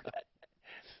fuck.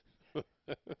 I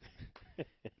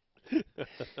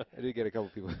did get a couple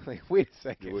people like, wait a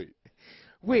second.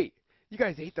 Wait, you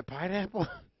guys ate the pineapple?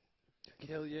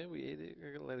 Hell yeah, we ate it.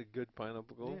 We're gonna let a good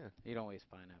pineapple go. Yeah. You don't waste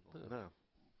pineapple. No.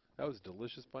 That was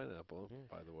delicious pineapple, Yeah.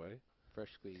 by the way.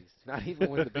 Fresh squeezed. Not even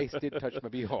when the base did touch my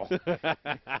beehole.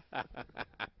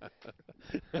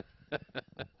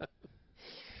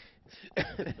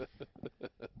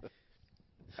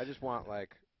 I just want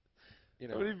like,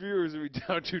 How many viewers are we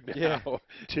down to now? Yeah.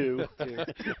 Two. Two.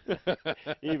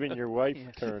 Even your wife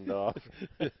Yeah. turned off.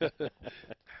 We're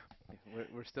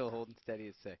still holding steady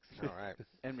at 6. All right.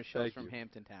 And Michelle's Thank from you.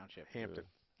 Hampton Township. Hampton.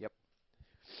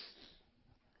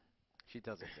 She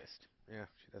does exist. Yeah,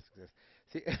 she does exist.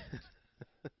 See,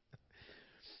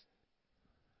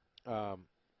 well,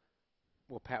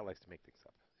 Pat likes to make things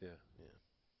up.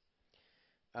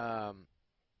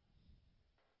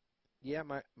 Yeah,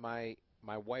 my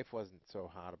wife wasn't so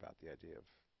hot about the idea of.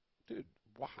 Dude,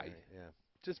 why? Yeah.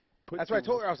 Just put That's why I your-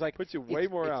 told her. I was like, Put you way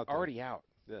more it's out there. already out.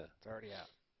 Yeah. It's already out.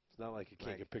 It's not like it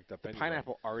can't Like, get picked up The anyway.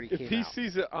 pineapple already If came he out.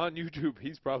 sees it on YouTube,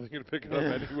 he's probably going to pick it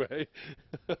up anyway.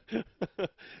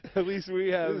 At least we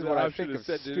have This is the what I option think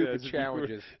to of send it stupid as a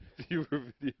challenges. viewer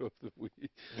video of the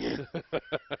week.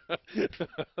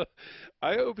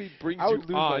 I hope he brings I would you lose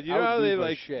my- on. You I know would how they lose my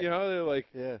like. shit. You know how they're like.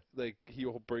 Yeah. Like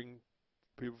he'll bring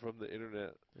people from the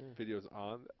internet Yeah. videos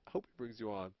on. I hope he brings you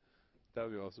on. That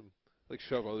would be awesome. Like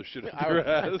shove other shit up I your would-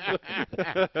 ass.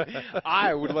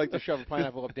 I would like to shove a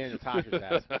pineapple up Daniel Tosh's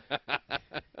ass.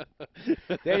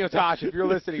 Daniel Tosh, if you're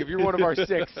listening, if you're one of our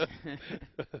 6.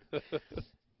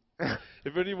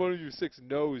 If any one of you 6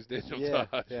 knows Daniel yeah,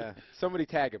 Tosh. yeah. Somebody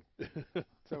tag him.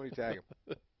 Somebody tag him.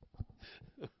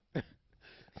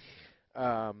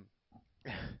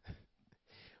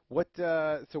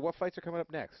 So what fights are coming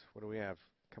up next? What do we have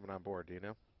coming on board? Do you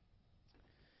know?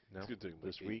 No. It's gonna take him like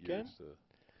This 8 weekend? years to-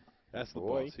 Ask the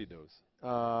Boy. boss. He knows.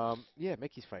 Yeah,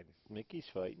 Mickey's fighting. Mickey's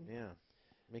fighting. Yeah,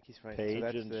 Mickey's fighting. Paige so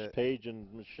that's and the, Paige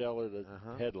and Michelle are the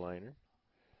Uh-huh. headliner.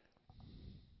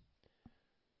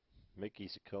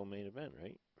 Mickey's a co-main event,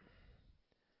 right?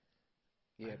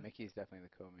 Yeah, Mickey's definitely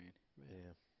the co-main.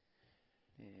 yeah.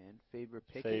 And Faber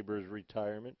Pickett. Faber's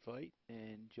retirement fight.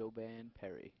 And Joban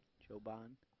Perry.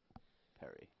 Joban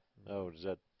Perry. Oh, is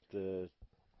that the...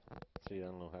 See, I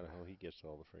don't know how the hell he gets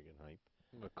all the friggin' hype.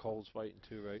 Cole's fighting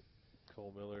too, right?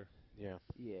 Cole Miller. Yeah.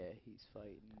 Yeah, he's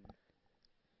fighting.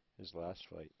 His last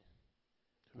fight.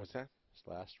 What's that? His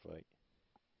last fight.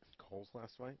 Cole's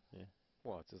last fight? Yeah.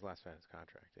 Well, it's his last fight in his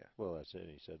contract, yeah. Well, that's it.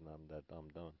 He said, I'm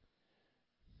done.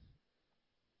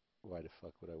 Why the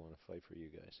fuck would I want to fight for you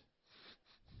guys?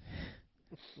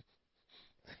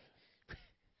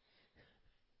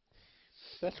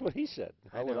 That's what he said.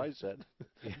 How would I said?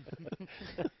 You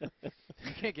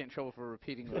can't get in trouble for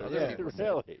repeating what other Yeah, people said.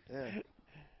 Really. Yeah.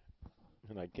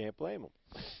 And I can't blame him.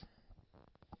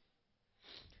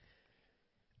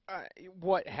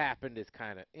 What happened is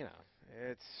kind of,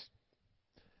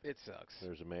 it sucks.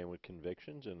 There's a man with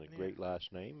convictions and a Yeah. great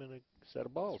last name and a set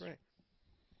of balls. That's right.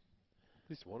 At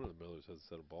least one of the Millers has a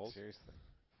set of balls. Seriously.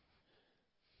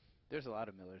 There's a lot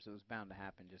of Millers. It was bound to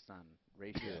happen just on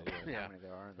ratio. Yeah. How many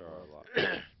there are in the There are world. a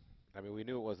lot. I mean, we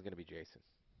knew it wasn't going to be Jason.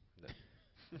 No.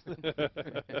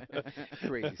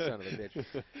 Crazy son of a bitch.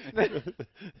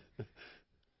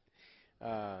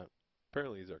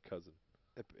 Apparently, he's our cousin.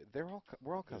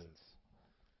 We're all cousins.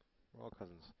 We're all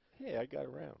cousins. Hey, I got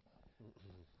around.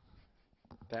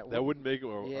 That wouldn't make him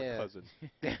our Yeah. cousin.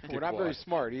 We're not very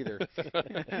smart either.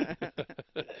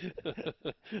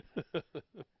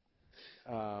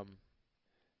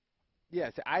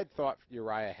 Yes, I thought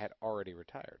Uriah had already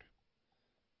retired.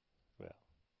 Well,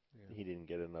 Yeah. he didn't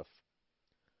get enough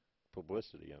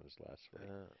publicity on his last fight,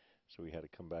 so he had to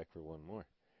come back for one more.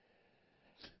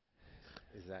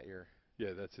 Is that your?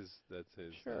 Yeah, that's his.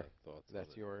 Sure. Thoughts. That's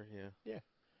on it. your. Yeah.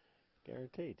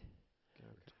 Guaranteed.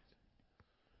 Okay.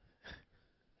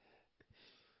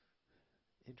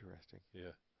 Interesting.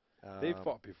 Yeah. They've Um,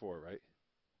 fought before, right?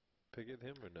 Pickett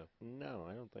him or no? No,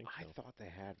 I don't think I so. thought they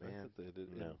had, I man. thought they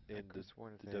did. No. I In could've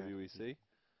sworn the that they had. WEC.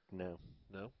 No,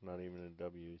 No. not even in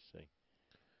WEC.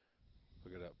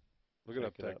 Look it up. Look it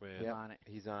up, Check it Tech up. Man. I'm Yep. on it.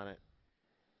 He's on it.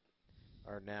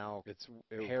 Are now It was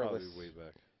probably Hairless. way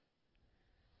back.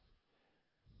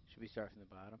 Should we start from the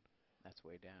bottom? That's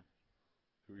way down.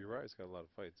 You're right. He's got a lot of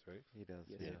fights, right? he does.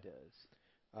 Yes, yeah. it does.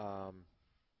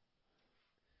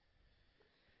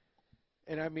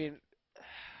 And I mean,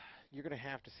 you're going to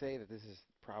have to say that this is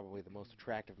probably the most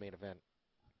attractive main event.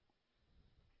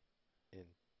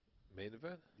 Main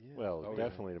event? Yeah. Well, Oh, yeah.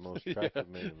 definitely the most attractive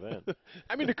main event.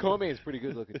 I mean, the co-main is pretty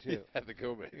good looking too. Yeah, the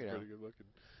Gomez is You know. pretty good looking.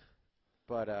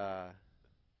 But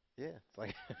yeah, it's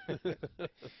like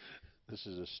This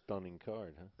is a stunning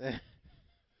card, huh?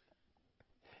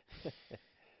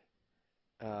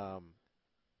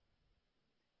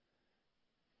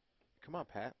 come on,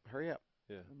 Pat, hurry up.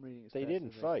 Yeah. I'm reading as They fast didn't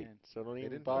as I fight, can. so don't They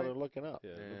even didn't bother fight? looking up.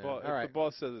 Yeah. Yeah. The boss, All if right. the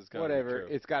boss says it's got Whatever, to be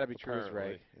true. it's got to be true, is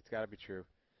Apparently. right. It's got to be true.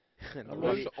 and the, I'm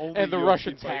Russian, only and the UFC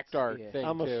Russian fights. tack dart Yeah. thing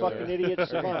I'm a too. fucking idiot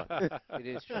savant. It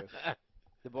is true.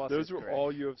 The boss Those is were correct.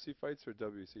 all UFC fights or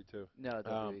WC too? No,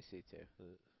 WEC too.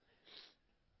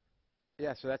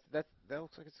 Yeah, so that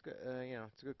looks like it's good.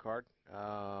 It's a good card.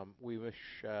 We wish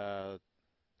our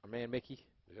man Mickey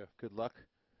Yeah, good luck.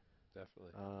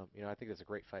 definitely. I think that's a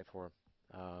great fight for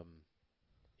him.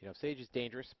 Sage is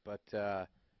dangerous, but Mick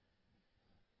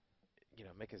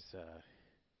is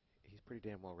he's pretty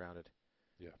damn well rounded.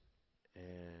 Yeah.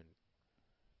 And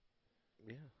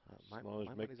yeah, As long as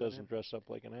my Mick money's on doesn't him. dress up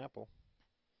like an apple.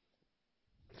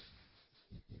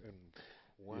 And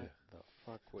what Yeah. the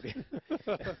fuck would he?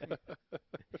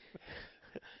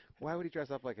 Why would he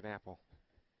dress up like an apple?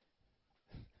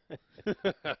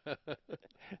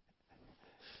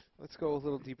 Let's go a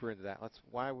little deeper into that.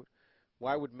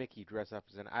 Why would Mickey dress up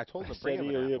as an? I told him to bring him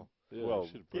an apple. Yeah, Well, you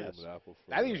should bring yes. him an apple.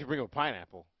 For I think you should bring him a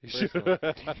pineapple. You should.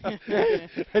 personally.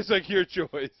 It's like your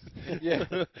choice. Yeah.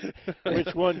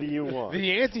 Which one do you want?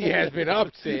 The ante has been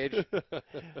upped, Sage.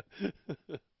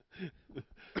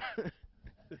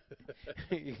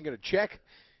 You gonna check?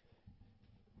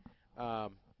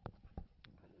 And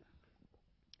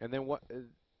then what?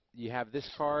 You have this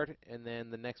card, and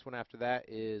then the next one after that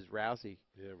is Rousey.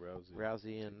 Yeah, Rousey.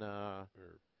 Rousey and Or-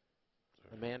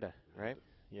 Amanda, right?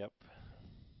 Yep.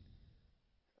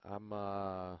 I'm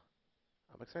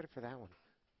excited for that one.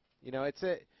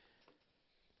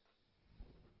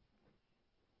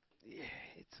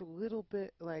 It's a little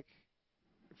bit like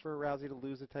for Rousey to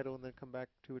lose a title and then come back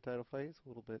to a title fight. It's a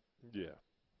little bit. Yeah.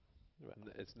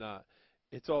 It's not.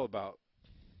 It's all about.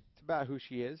 It's about who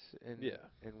she is and Yeah.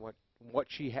 and what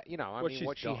she What she's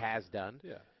what she done. has done.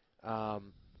 Yeah.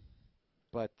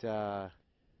 But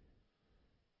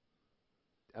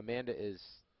Amanda is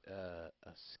a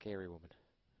scary woman.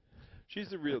 She's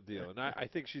the real deal, and I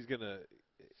think she's gonna,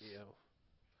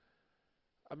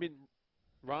 I mean,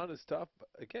 Ron is tough. But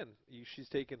again, she's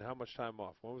taken how much time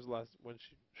off? When was the last? When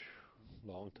she?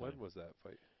 Long time. When was that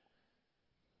fight?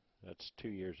 That's 2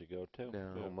 years ago too.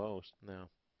 No. Almost. No.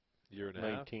 Year and a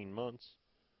half. 19 months.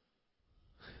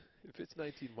 If it's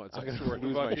 19 months, I'm I gonna swear to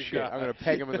lose my fucking shit. God. I'm gonna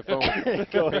peg him in the phone.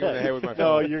 Go Peg him in the head with my No,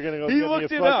 phone. you're gonna go He get me a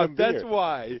looked it fucking up. That's beer.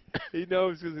 why. He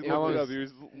knows because he It looked it was up. He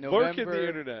was lurking November, the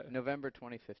internet. November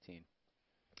 2015.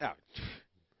 Oh.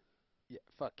 Yeah.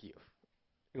 Fuck you.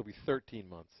 It'll be 13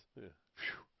 months. Yeah.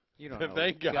 You don't know.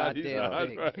 Thank God he's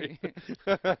goddamn not thing.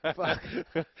 right. Fuck.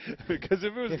 Because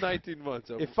if it was 19 months,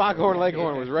 If Foghorn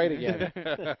Leghorn was right again.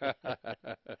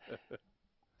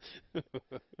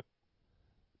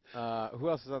 Who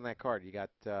else is on that card? You got.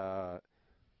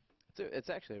 It's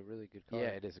actually a really good card. Yeah,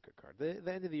 it is a good card. The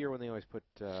end of the year when they always put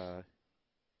a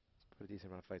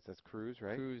decent amount of fights. That's Cruz,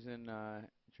 right? Cruz and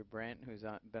Garbrandt, who's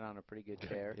been on a pretty good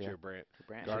tear. Yeah. Garbrandt.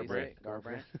 Garbrandt.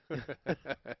 Garbrandt.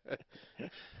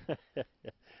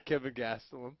 Kevin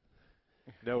Gastelum.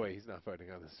 No way, he's not fighting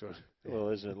on this one. Well,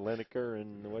 isn't it Lineker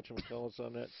and whatchamacallit's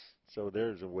on that? So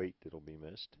there's a weight that'll be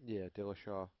missed. Yeah,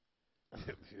 Dillashaw.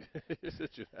 You're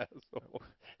such an asshole.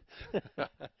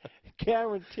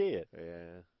 Guarantee it.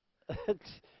 Yeah.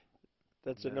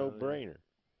 That's a No, no-brainer.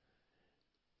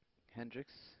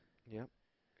 Hendricks. Yep.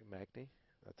 Magny.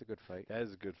 That's a good fight. That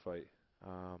is a good fight.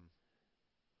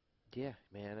 Yeah,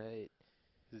 man.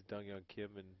 This is Dong Young Kim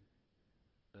and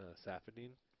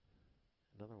Safadine.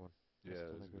 Another one. Yeah, That's it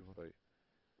was another a good good fight.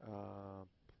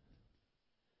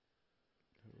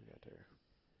 Who we got there?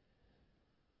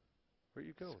 Where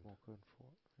you going? Smolka and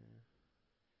Fort. Yeah.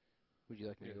 Would you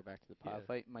like me to Yeah. go back to the Pyle Yeah.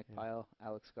 fight? Mike Yeah. Pyle,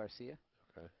 Alex Garcia.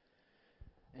 Okay.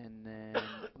 And then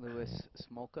Louis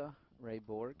Smolka, Ray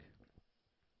Borg,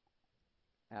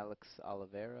 Alex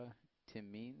Oliveira, Tim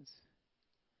Means,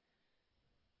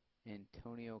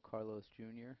 Antonio Carlos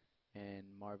Jr.,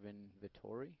 and Marvin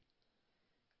Vittori,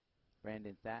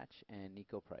 Brandon Thatch, and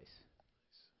Nico Price.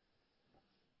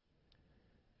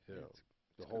 Yeah, Yeah,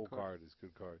 the it's a whole good card. card is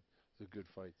good card. It's a good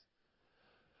fight.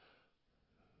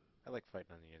 I like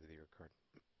fighting on the end of the year card.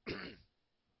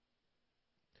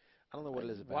 I don't know what it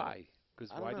is about it. Why?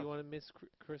 Because I don't why do know. you want to miss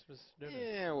Christmas dinner?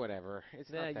 Yeah, whatever. It's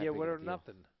Nah, not that yeah, big what of or a deal.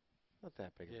 nothing. Not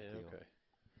that big of Yeah, a deal. okay.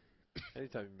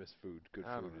 Anytime you miss food, good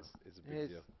I food don't is a big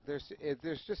deal.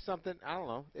 There's just something, I don't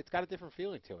know. It's got a different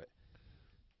feeling to it.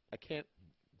 I can't.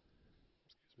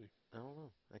 Excuse me. I don't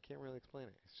know. I can't really explain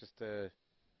it. It's just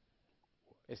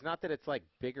It's not that it's like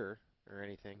bigger or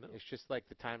anything. No. It's just like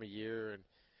the time of year and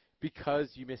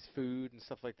because you miss food and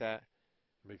stuff like that.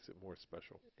 Makes it more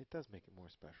special. It does make it more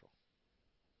special.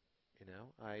 You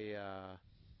know,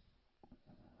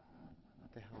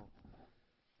 what the hell?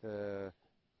 The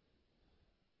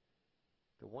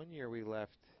 1 year we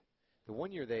left, the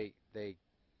 1 year they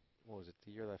what was it?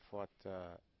 The year that I fought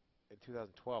in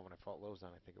 2012 when I fought Lozon,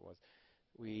 I think it was.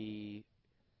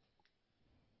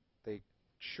 They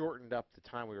shortened up the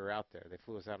time we were out there. They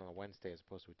flew us out on a Wednesday as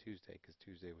opposed to a Tuesday because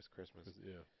Tuesday was Christmas.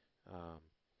 Yeah.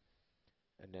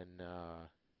 And then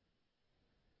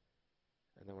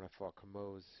when I fought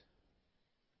Camoes,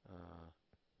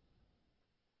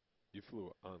 You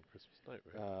flew on Christmas night,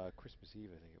 right? Christmas Eve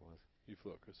I think it was. You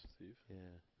flew on Christmas Eve.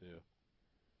 Yeah. Yeah.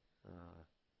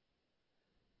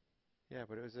 Yeah,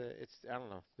 but it's I don't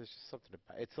know. There's just something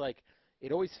about it's like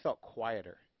it always felt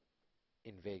quieter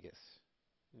in Vegas.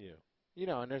 Yeah. You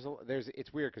know, and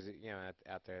it's weird because you know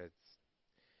out there it's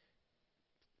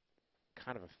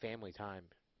kind of a family time.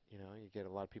 You know, you get a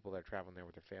lot of people that are traveling there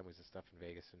with their families and stuff in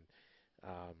Vegas, and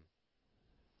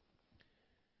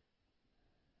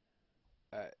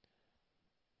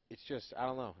it's just I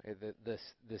don't know.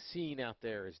 The scene out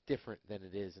there is different than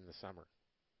it is in the summer.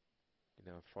 You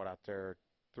know, I fought out there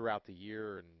throughout the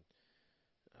year, and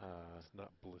It's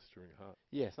not blistering hot.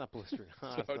 yeah, it's not blistering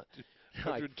hot. It's It's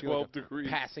not like 112 degrees.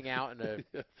 passing out in a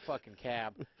Yeah. fucking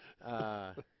cab,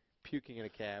 puking in a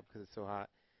cab because it's so hot.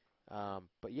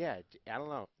 But yeah, I don't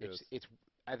know. Yes. It's.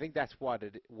 I think that's what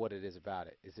it is about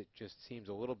it. Is it just seems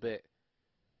a little bit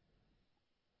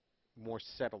more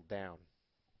settled down,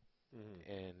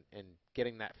 Mm-hmm. and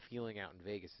getting that feeling out in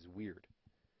Vegas is weird.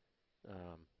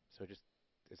 So just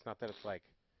it's not that it's like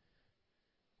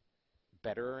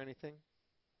better or anything.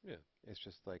 Yeah. It's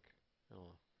just like I don't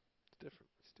know. It's different.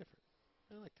 It's different.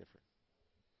 I like different.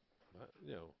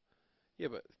 You know. Yeah,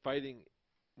 but fighting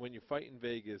when you fight in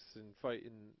Vegas and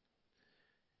fighting,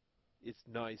 it's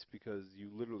nice because you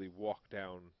literally walk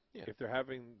down. Yeah. If they're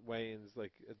having weigh-ins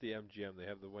like at the MGM, they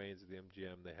have the weigh-ins at the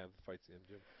MGM. They have the fights at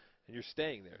the MGM, and you're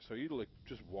staying there, so you like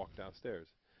just walk downstairs.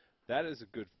 That is a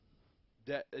good.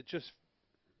 That it just.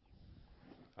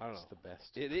 I don't It's know. the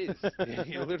best. It is.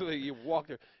 You literally you walk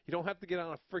there. You don't have to get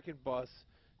on a freaking bus.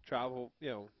 travel,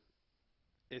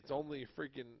 it's only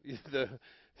freaking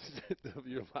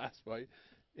your last fight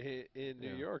in New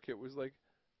Yeah. York. It was like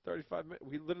 35 minutes.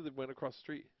 We literally went across the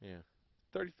street. Yeah.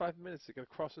 35 minutes to get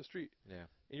across the street. Yeah.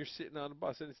 And you're sitting on a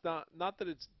bus, and it's not that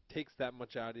it takes that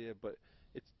much out of you, but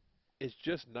it's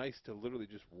just nice to literally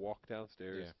just walk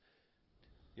downstairs.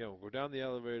 Yeah. Go down the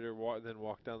elevator, then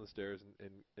walk down the stairs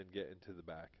and get into the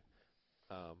back.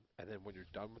 And then when you're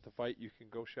done with the fight, you can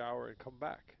go shower and come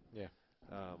back. Yeah.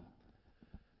 Um,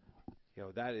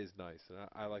 that is nice, and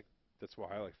I like. That's why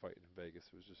I like fighting in Vegas.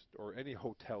 It was just, or any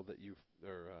hotel that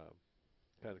or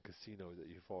kind of casino that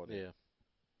you fought in. Yeah.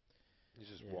 You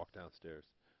just Yeah. walk downstairs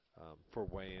for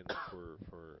weigh-in for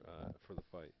the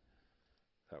fight.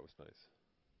 That was nice.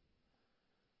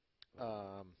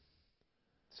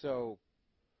 So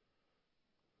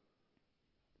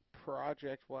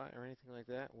project wise or anything like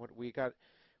that? What we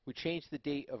changed the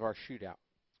date of our shootout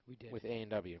We did. with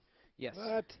A&W. Yes.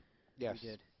 What? Yes. We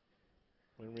did.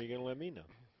 When were you going to let me know?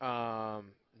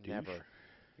 Never.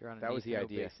 You're on a That was the need-to-know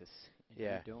idea. basis. And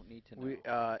Yeah. You don't need to know. We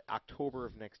October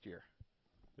of next year.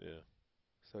 Yeah.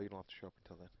 So you don't have to show up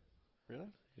until then.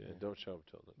 Really? Yeah. Yeah. Don't show up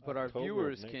until then. But our October of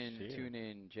viewers next can year. tune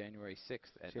in January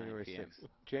 6th at January 9 p.m. 6th.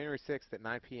 January 6th at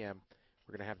 9 p.m.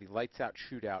 We're going to have the Lights Out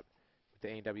Shootout with the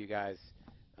A&W guys.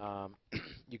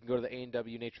 You can go to the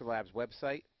A&W Nature Labs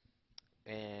website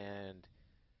and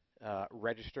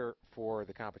register for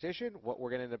the competition. What we're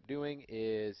going to end up doing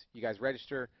is you guys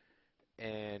register,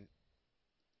 and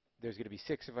there's going to be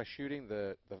 6 of us shooting,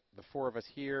 the 4 of us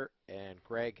here, and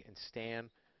Greg and Stan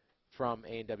from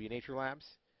A&W Nature Labs.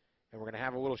 And we're going to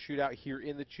have a little shootout here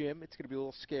in the gym. It's going to be a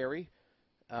little scary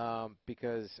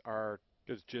because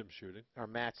Because Jim's shooting. our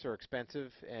mats are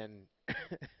expensive and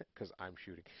because I'm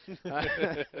shooting.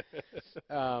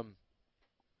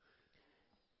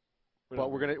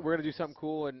 But we're gonna do something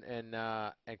cool and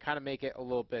kind of make it a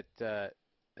little bit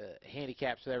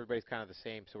handicapped so everybody's kind of the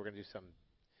same. So we're gonna do some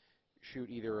shoot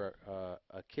either a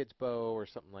kid's bow or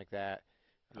something like that.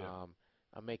 Yeah.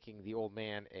 I'm making the old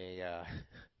man a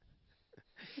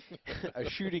a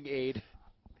shooting aid.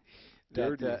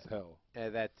 Dirty that, as hell.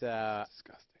 That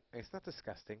Disgusting. it's not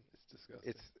disgusting. It's disgusting.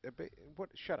 It's a bit, what?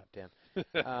 Shut up, Dan.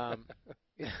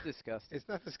 It's disgusting. It's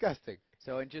not disgusting.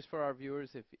 So, and just for our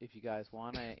viewers, if you guys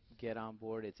want to get on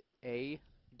board, it's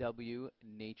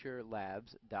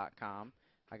awnaturelabs.com.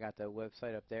 I got the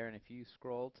website up there, and if you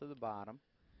scroll to the bottom,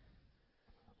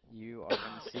 you are going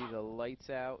to see the Lights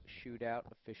Out Shootout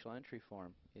official entry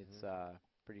form. It's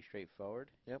pretty straightforward.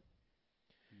 Yep.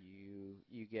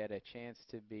 You get a chance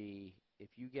to be, if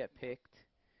you get picked,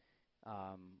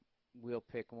 we'll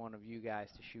pick one of you guys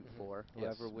to shoot for.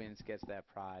 Whoever Yes. wins gets that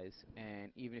prize. And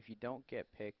even if you don't get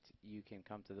picked, you can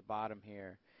come to the bottom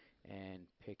here and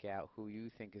pick out who you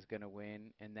think is going to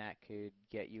win, and that could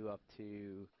get you up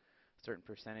to a certain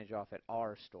percentage off at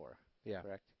our store. Yeah.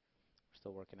 Correct? We're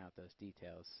still working out those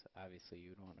details. Obviously,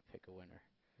 you'd want to pick a winner.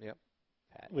 Yep.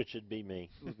 Pat. Which would be me.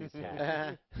 Would be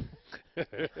Pat.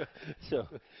 So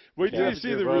Wait till you Captain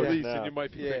see the Boss release, now. and you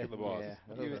might be Yeah. picking the boss. Yeah.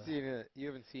 You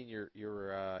haven't seen your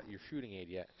shooting aid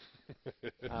yet.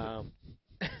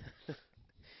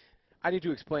 I need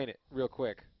to explain it real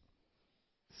quick.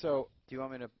 So Do you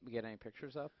want me to get any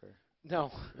pictures up? Or?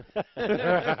 no.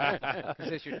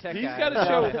 Because it's your tech He's guy. got to I'm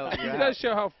show. trying to help you He's out. got to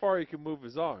show how far he can move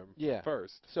his arm. Yeah.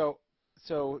 First. So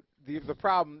the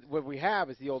problem what we have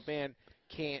is the old man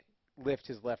can't lift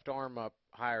his left arm up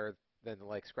higher than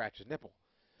like scratch his nipple.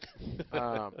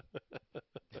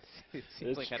 It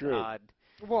seems It's like true. an odd.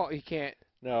 Well, he can't.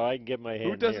 No, I can get my hand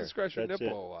Who doesn't here. scratch your That's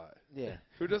nipple it. a lot? Yeah.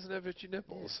 Who doesn't have itchy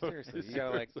nipples? Yeah, seriously, you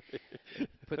gotta, like,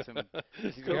 Put some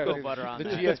You cocoa gotta- butter on the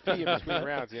that. GSP in between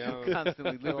rounds, you know.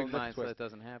 Constantly Little looping lip mine so twist. that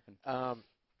doesn't happen.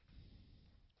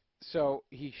 So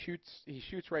he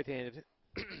shoots right-handed.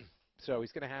 So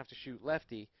he's gonna have to shoot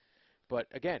lefty, but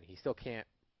again, he still can't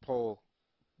pull.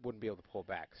 Wouldn't be able to pull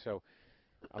back. So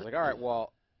I was like, all right,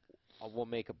 well, we'll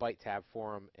make a bite tab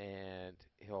for him, and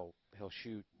he'll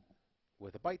shoot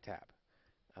with a bite tab.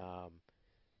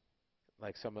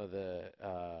 Like some of the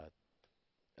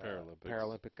Paralympics.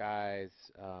 Paralympic guys,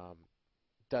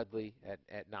 Dudley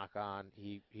at Knock On,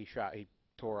 he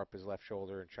tore up his left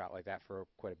shoulder and shot like that for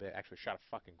quite a bit. Actually shot a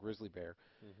fucking grizzly bear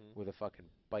with a fucking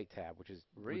bite tab, which is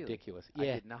Really? ridiculous. I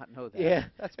Yeah, did not know that. yeah,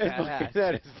 That's It's fucking- badass.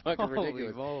 that is fucking Holy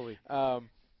ridiculous. moly.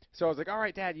 So I was like, all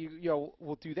right, Dad,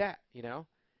 we'll do that, you know,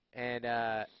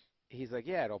 and he's like,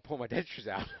 yeah, it'll pull my dentures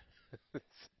out.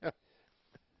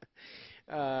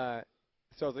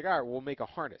 So I was like, all right, we'll make a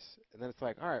harness. And then it's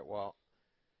like, all right, well,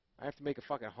 I have to make a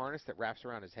fucking harness that wraps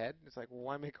around his head. It's like, well,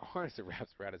 why make a harness that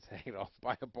wraps around his head? I'll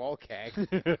buy a ball gag.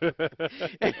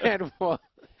 And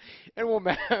and we'll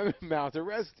mount a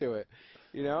rest to it,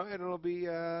 you know, and it'll be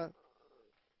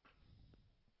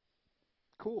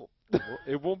cool.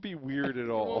 It won't be weird at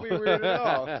all. It won't be weird at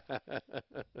all.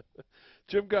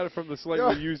 Jim got it from the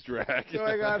slightly used rack. So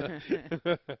I got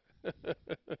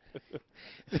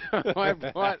so I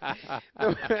bought.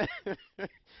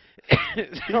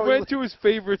 He went to his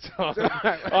favorite song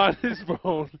on his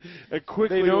phone and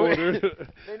quickly ordered.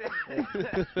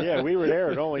 Yeah, we were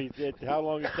there. How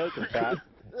long did it take him, Pat?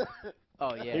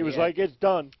 Oh yeah. He was like, "It's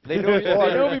done." They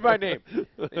know me by name.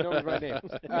 They know me by name.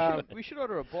 We should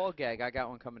order a ball gag. I got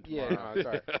one coming Yeah, tomorrow. no, it's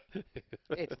all right.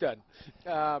 It's done.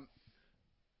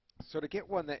 So to get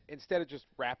one that instead of just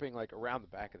wrapping like around the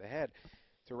back of the head,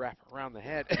 to wrap around the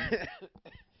head,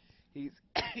 he's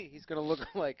gonna look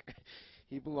like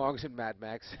he belongs in Mad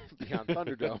Max Beyond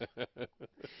Thunderdome.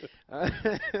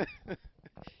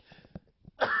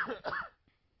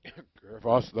 Give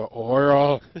us the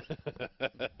oil.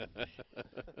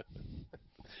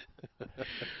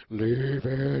 Leave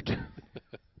it.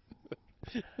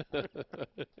 So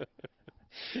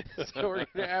we're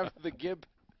gonna have the gimp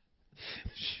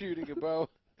shooting a bow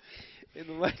in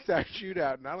the lifestyle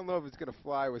shootout, and I don't know if it's gonna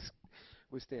fly with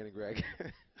Stan and Greg.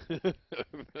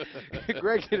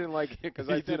 Greg didn't like it because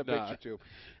I sent a picture to him.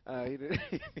 He didn't.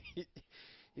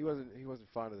 He wasn't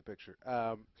fond of the picture.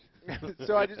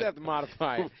 So I just have to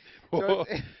modify it. So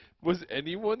was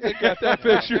anyone that got that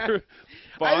picture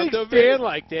I fond think of Stan it?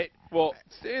 liked it. Well,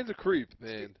 Stan's a creep,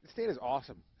 man. Stan is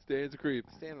awesome. Stan's a creep.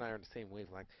 Stan and I are on the same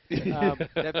wavelength.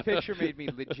 That picture made me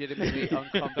legitimately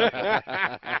uncomfortable.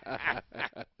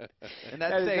 And that's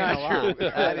That is saying not a lot. true.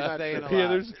 That is saying a lot.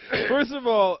 Yeah, first of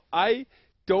all, I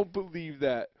don't believe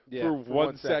that for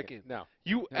 1 second. No.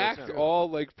 You No, it's act not. all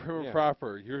like prim Yeah. and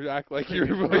proper. You act like you're a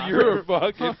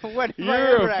fucking When have I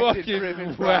you're ever a acted fucking prim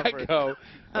and proper? wacko.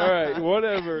 All right,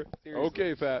 whatever. Seriously.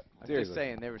 Okay, Pat. I'm Seriously. just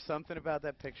saying, there was something about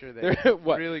that picture that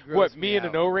What? really grossed What? me Me and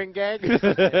out. an O-ring gag? It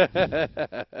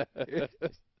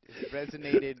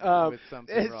resonated with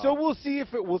something wrong. So we'll see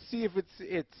if it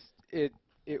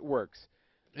works.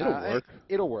 It'll work.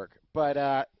 It'll work.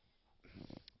 But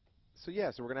so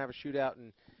yeah, so we're gonna have a shootout,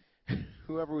 and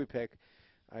whoever we pick,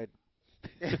 I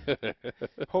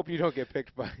hope you don't get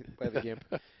picked by the gimp,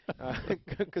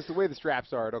 because the way the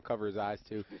straps are, it'll cover his eyes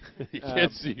too. You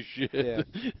can't see shit. Yeah.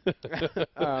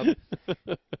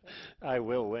 I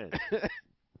will win.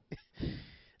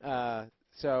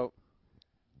 So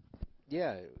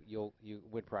yeah, you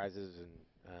win prizes, and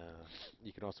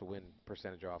you can also win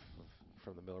percentage off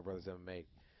from the Miller Brothers MMA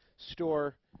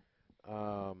store.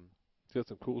 Got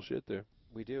some cool shit there.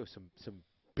 We do some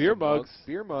Beer some mugs.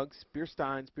 beer mugs, beer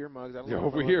steins, beer mugs. I don't You're know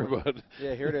if over I'm here, on- bud.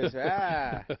 Yeah, here it is.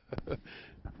 I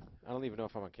don't even know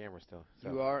if I'm on camera still.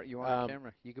 So. You are on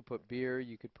camera. You could put beer.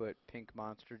 You could put pink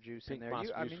Monster juice Pink in there.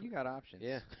 Monster I juice. mean, you got options.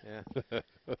 Yeah.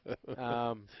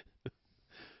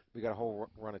 We got a whole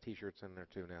run of T-shirts in there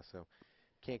too now. So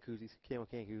can koozies, camel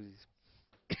can koozies.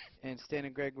 And Stan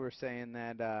and Greg were saying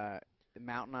that the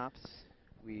Mountain Ops,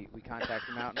 we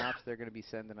contacted Mountain Ops. They're going to be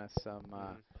sending us some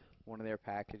one of their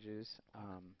packages.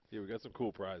 Yeah, we got some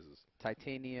cool prizes.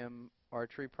 Titanium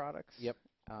archery products. Yep.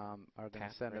 Are going to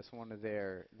Pat, send right. us one of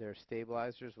their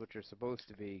stabilizers, which are supposed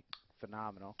to be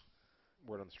phenomenal.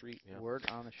 Word on the street. Yeah. Word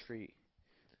on the street.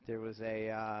 There was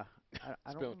a I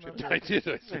don't Spilled remember. I did.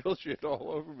 I spilled shit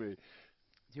all over me. Do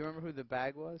you remember who the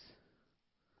bag was?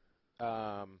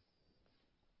 No.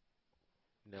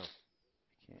 I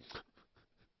can't.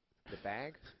 The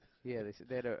bag? Yeah, they said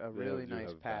they had a They really do nice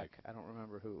have a pack. bag. I don't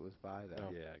remember who it was by though.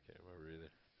 No. Yeah, I can't remember either.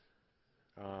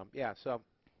 Yeah. So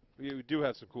We do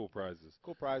have some cool prizes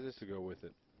cool prizes. to go with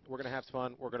it. We're gonna have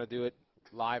fun. We're gonna do it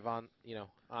live on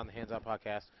on the Hands On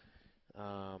podcast,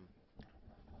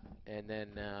 and then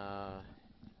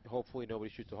hopefully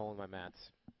nobody shoots a hole in my mats,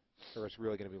 or it's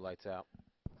really gonna be lights out.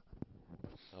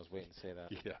 I was waiting to say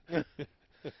that. Yeah.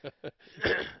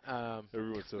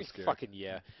 Everyone's so scared. Fucking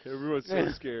yeah. Everyone's so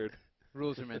scared.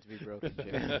 Rules are meant to be broken,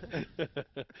 Jim.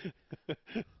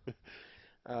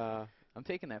 I'm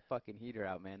taking that fucking heater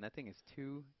out, man. That thing is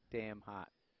too damn hot.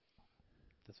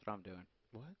 That's what I'm doing.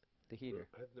 What? The heater.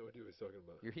 I have no idea what he's talking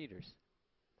about. Your heaters.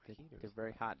 They're Heaters?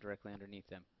 very hot directly underneath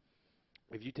them.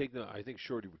 If you take them, I think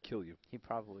Shorty would kill you. He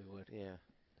probably would. Yeah.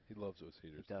 He loves those He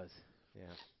heaters. does.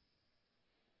 Yeah.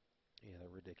 Yeah, they're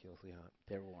ridiculously hot.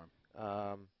 They're warm.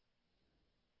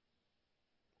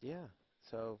 Yeah.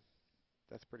 So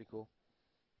that's pretty cool.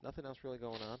 Nothing else really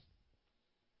going on.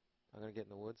 I'm gonna get in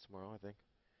the woods tomorrow, I think.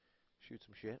 Shoot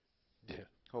some shit. Yeah.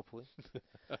 Hopefully.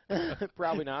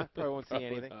 Probably not. Probably won't see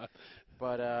anything. Not.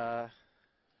 But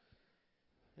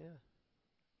yeah.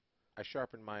 I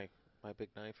sharpened my big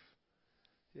knife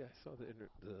Yeah, I saw the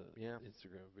Yeah.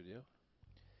 Instagram video.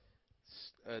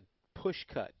 A push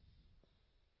cut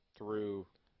through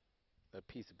a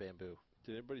piece of bamboo.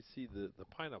 Did anybody see the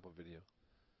pineapple video?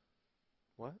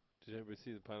 What? Did anybody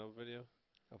see the pineapple video?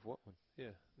 Of what one? Yeah,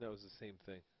 that was the same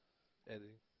thing.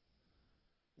 Editing.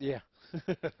 Yeah.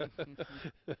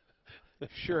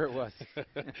 Sure it was.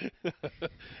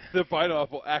 The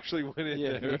pineapple actually went in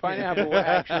Yeah, there. the pineapple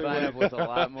actually Pineapple was a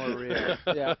lot more real.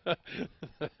 Yeah.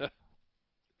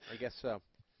 I guess so.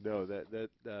 No,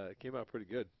 that came out pretty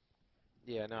good.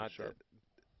 Yeah, no, Sharp.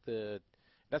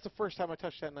 that's the first time I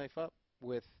touched that knife up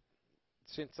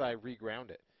since I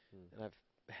reground it, Hmm. and I've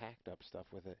hacked up stuff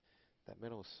with it. That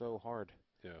metal is so hard.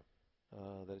 Yeah.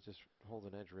 That it just holds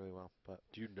an edge really well. But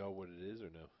Do you know what it is or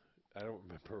no? I don't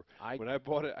remember. I When I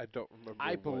bought it, I don't remember.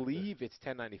 I what believe it's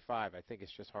 1095. I think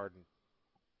it's just hardened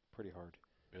pretty hard.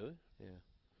 Really? Yeah.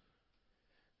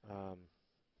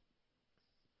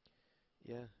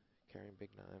 Yeah, carrying big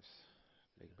knives,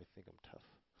 making me think I'm tough.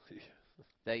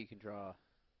 That you can draw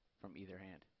from either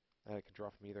hand. I can draw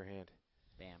from either hand,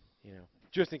 Damn.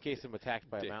 just in case I'm attacked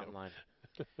by a Damn. mountain lion.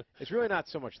 It's really not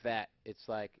so much that. It's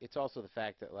like it's also the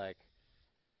fact that like,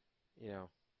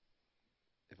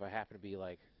 if I happen to be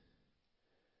like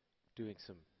doing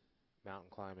some mountain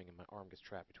climbing and my arm gets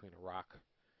trapped between a rock,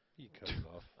 You cut it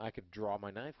off. I could draw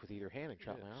my knife with either hand and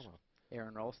chop Yeah. my arm off.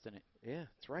 Aaron Ralston it. Yeah,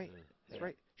 that's right. Yeah. That's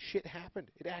right. Shit happened.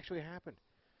 It actually happened.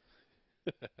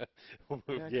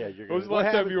 Yeah, you're When was gonna. the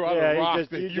last time you were on Yeah, a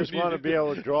rock? you just want to be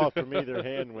able to draw from either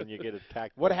hand when you get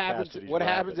attacked. What by happens? Cassidy's What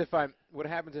happens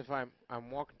rabbit. if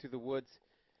I'm walking through the woods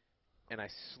and I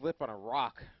slip on a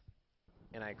rock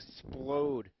and I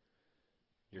explode?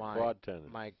 Your my quad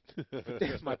tendon? my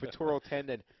my pectoral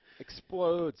tendon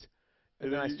explodes, and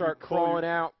And then then I you start call your- crawling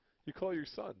out, You call your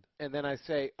son. and then I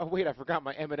say, "Oh wait, I forgot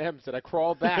my M&Ms," and I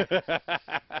crawl back, and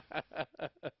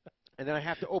then I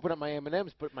have to open up my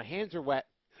M&Ms, but my hands are wet,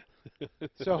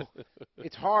 so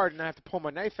it's hard, and I have to pull my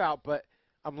knife out, but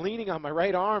I'm leaning on my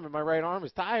right arm, and my right arm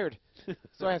is tired,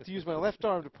 so I have to use my left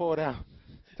arm to pull it out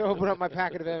to open up my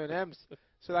packet of M&Ms,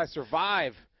 so that I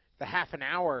survive the half an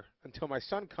hour until my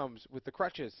son comes with the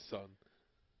crutches. Son.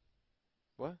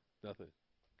 What? Nothing.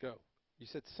 Go. You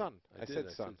said son. I did. said I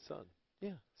son. said son.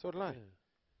 Yeah, so did I.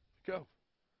 Yeah. Go.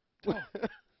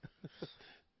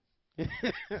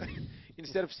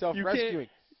 Instead of self-rescuing.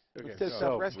 Okay. Instead of go.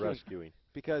 self-rescuing. Self-rescuing.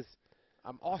 Because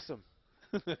I'm awesome,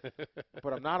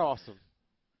 but I'm not awesome.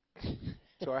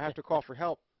 So I have to call for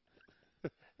help.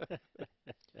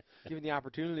 Given the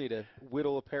opportunity to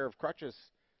whittle a pair of crutches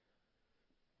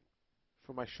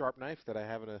for my sharp knife that I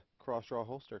have in a cross-draw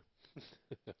holster.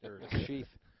 Or a sheath,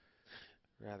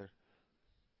 rather.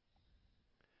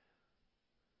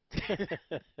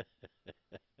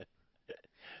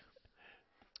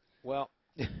 Well,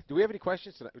 do we have any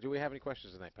questions tonight? Do we have any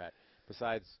questions tonight, Pat?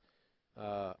 Besides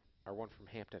our one from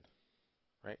Hampton,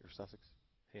 right? Or Sussex?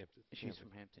 Hampton. She's from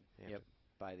Hampton. Hampton. Yep.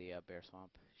 By the Bear Swamp.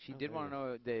 She Oh, did there want you to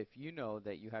know that if you know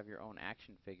that you have your own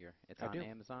action figure. It's I on do.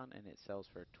 Amazon and it sells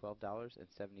for $12.74.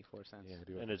 Yeah, I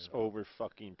do. And it's over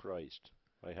fucking priced.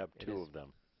 I have It two is. of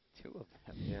them. Two of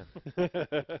them. Yeah.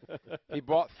 He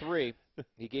bought 3.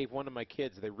 He gave one to my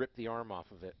kids. They ripped the arm off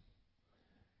of it.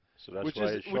 So that's which why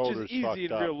is his shoulders easy fucked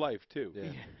in up. real life too.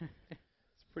 Yeah.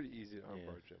 It's pretty easy to Yeah.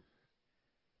 armbar, Jim.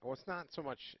 Well, it's not so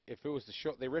much if it was the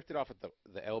shoulder. They ripped it off at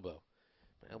the elbow.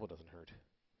 My elbow doesn't hurt.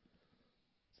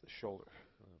 It's the shoulder.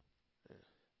 Yeah.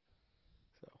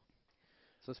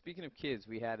 So speaking of kids,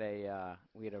 we had a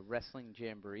wrestling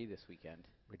jamboree this weekend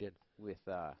We did. with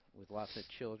lots of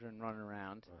children running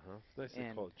around. Uh-huh. It's nice to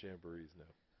And- call it jamborees now.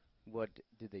 What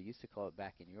did they used to call it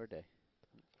back in your day?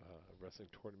 Wrestling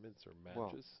tournaments or Well-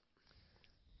 matches.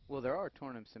 Well, there are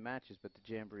tournaments and matches, but the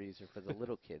jamborees are for the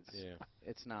little kids. Yeah.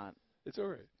 It's not. It's all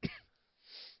right.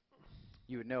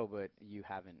 You would know, but you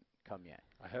haven't come yet.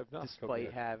 I have not. come Despite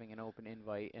yet. having an open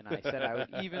invite, and I said I would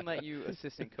even let you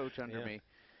assistant coach under Yeah. me.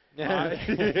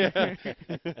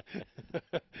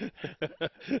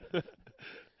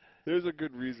 There's a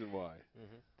good reason why.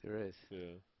 Mm-hmm. There is.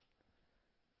 Yeah.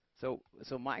 So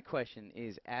my question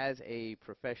is, as a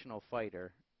professional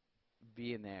fighter,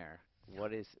 being there,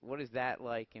 what is that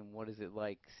like, and what is it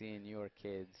like seeing your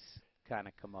kids kind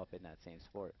of come up in that same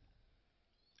sport?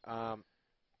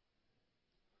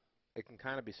 It can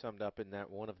kind of be summed up in that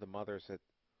one of the mothers that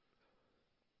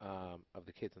of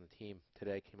the kids on the team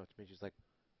today came up to me. She's like,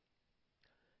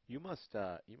 "You must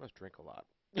drink a lot,"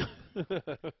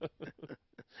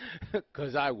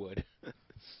 because I would.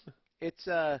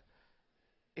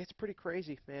 It's pretty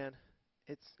crazy, man.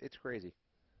 It's crazy.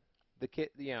 The kid,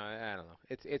 I don't know.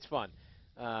 It's fun,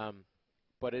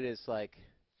 but it is like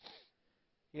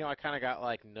I kind of got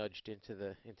like nudged into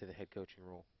the head coaching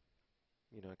role.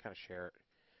 I kind of share it,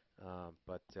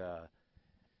 but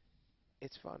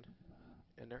it's fun,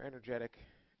 and they're energetic.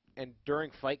 And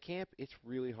during fight camp, it's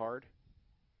really hard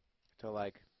to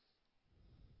like,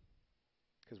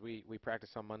 because we practice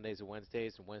on Mondays and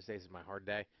Wednesdays is my hard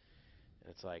day, and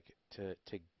it's like to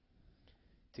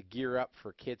gear up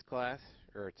for kids class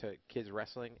or to kids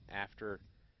wrestling after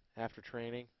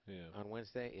training on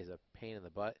Wednesday is a pain in the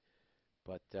butt.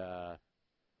 But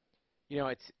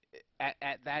it's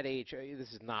at that age.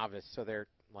 This is novice, so they're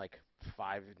like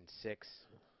 5 and 6,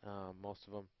 most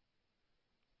of them.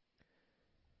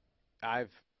 I've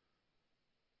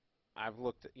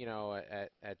looked,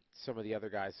 at some of the other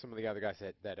guys. Some of the other guys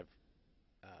that have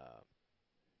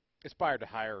aspired to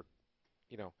higher,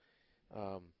 you know,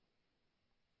 um,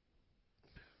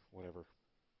 whatever,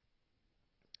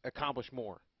 accomplish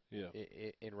more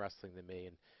in wrestling than me,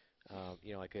 and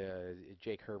like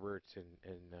Jake Herberts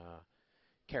and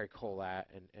Kerry Colat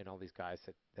and all these guys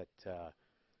that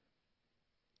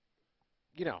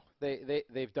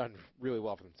they've done really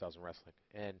well for themselves in wrestling,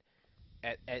 and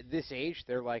at this age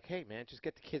they're like, hey man, just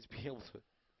get the kids to be able to.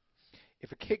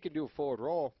 If a kid can do a forward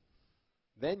roll,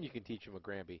 then you can teach him a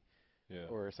Granby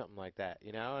or something like that,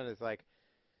 and it's like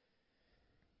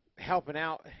helping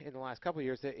out in the last couple of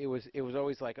years. It was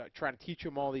always like trying to teach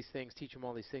them all these things,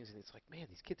 and it's like, man,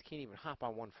 these kids can't even hop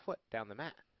on one foot down the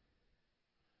mat,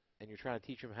 and you're trying to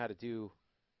teach them how to do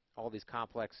all these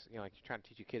complex, like you're trying to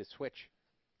teach a kid a switch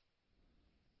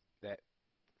that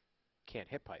can't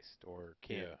hip heist or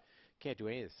can't do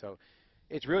any of this. So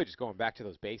it's really just going back to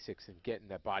those basics and getting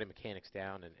that body mechanics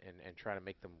down and trying to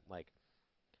make them like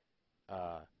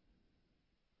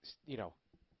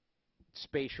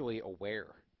spatially aware.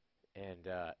 And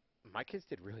my kids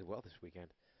did really well this weekend,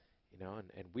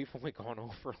 and we've only gone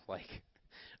over like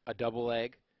a double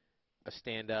leg, a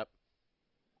stand up,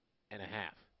 and a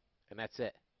half, and that's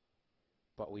it.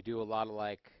 But we do a lot of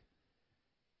like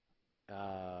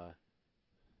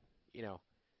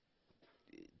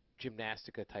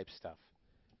gymnastica type stuff.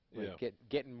 Like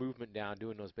getting movement down,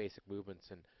 doing those basic movements,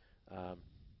 and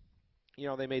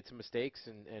they made some mistakes,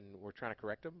 and we're trying to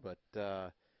correct them. But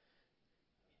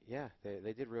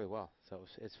they did really well. So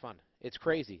it's fun. It's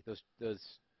crazy. Those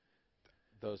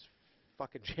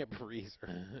fucking jamborees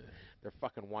they're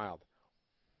fucking wild.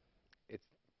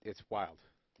 It's wild.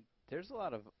 There's a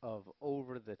lot of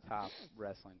over-the-top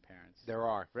wrestling parents. There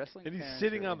are. Wrestling And he's parents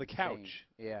sitting are on the insane. couch.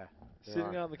 Yeah.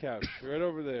 Sitting on the couch, right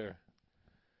over there.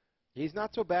 He's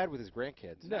not so bad with his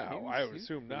grandkids. No, I would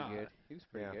assume pretty not. Good. He was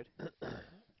pretty good.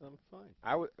 I'm fine.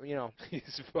 I would,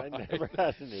 He's I fine. never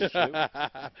had an issue.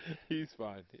 He's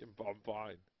fine. I'm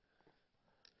fine.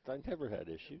 I never had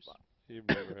issues. You've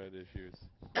never had issues.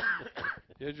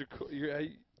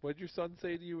 What did your son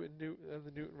say to you in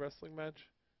the Newton wrestling match?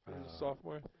 When he was a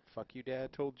sophomore? Fuck you,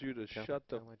 Dad. Told you to shut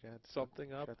tell my dad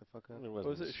something up. Shut the fuck up. It What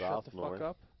wasn't was it? sophomore. Shut the fuck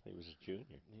up? He was a junior.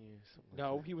 Yeah, something like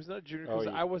No, that. he was not a junior Oh,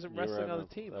 because I wasn't you were wrestling on at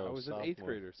the team. a- I oh, was an 8th sophomore.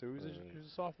 grader, so he was a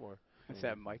sophomore. Is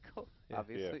that Michael? Yeah.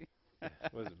 Obviously.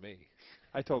 It wasn't me.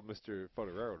 I told Mr.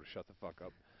 Fotorero to shut the fuck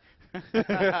up.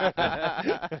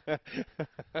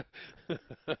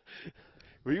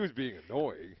 But he was being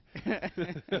annoying.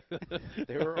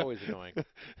 They were always annoying.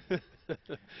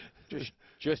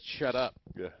 Just shut up.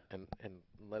 Yeah. And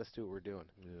let us do what we're doing.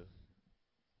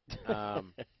 Yeah.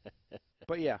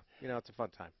 But yeah, it's a fun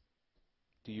time.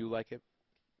 Do you like it,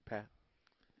 Pat?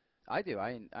 I do.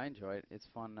 I enjoy it. It's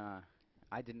fun.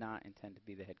 I did not intend to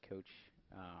be the head coach.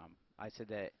 I said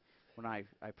that when I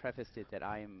prefaced it that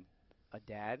I am a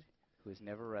dad who has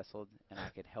never wrestled and I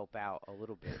could help out a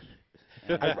little bit.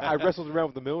 And, I wrestled around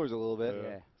with the Millers a little bit.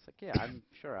 yeah. It's like, yeah, I'm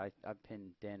sure I've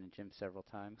pinned Dan and Jim several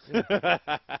times.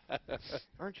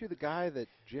 Aren't you the guy that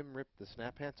Jim ripped the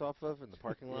snap pants off of in the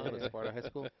parking lot at Sparta High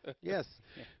School? Yes.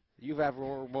 Yeah. You have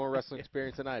more wrestling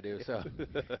experience than I do, so.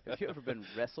 Have you ever been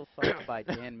wrestle fucked by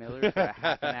Dan Miller for a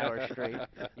half an hour straight?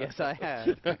 Yes, I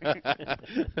have.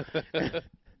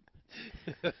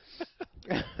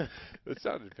 That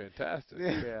sounded fantastic.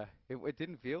 Yeah, it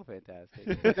didn't feel fantastic.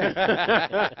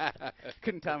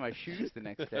 Couldn't tie my shoes the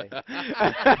next day.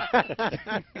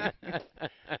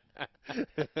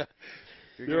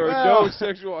 There are no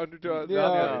sexual undertones.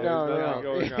 No, nothing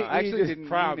going on. I actually didn't mean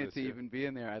promise it to you. even be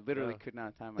in there. I literally No. could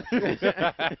not tie my shoes.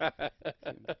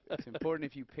 It's important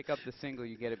if you pick up the single,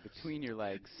 you get it between your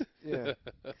legs. Yeah.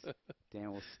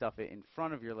 Dan will stuff it in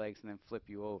front of your legs and then flip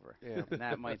you over. Yeah. And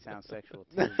that might sound sexual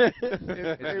too.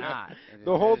 It's not.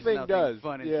 The whole There's thing nothing does.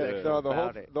 Fun and Yeah, sexual no,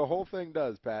 about it. the whole thing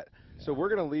does, Pat. So we're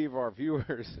gonna leave our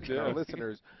viewers and our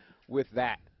listeners with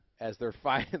that as their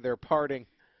parting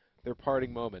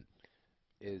moment.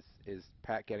 is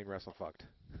Pat getting wrestle fucked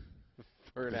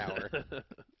for an hour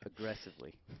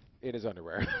Aggressively. in his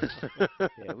underwear.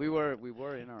 Yeah, we were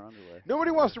in our underwear.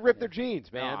 Nobody wants to rip their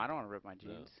jeans, man. No, I don't want to rip my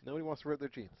jeans. Nobody wants to rip their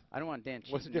jeans. I don't want Dan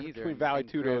cheating What's the difference either between and Valley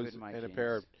grabbing Tudos my and a jeans.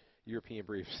 pair of European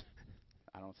briefs?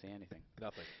 I don't see anything.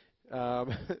 Nothing.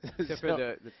 Except for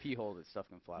the pee hole that stuff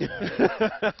can fly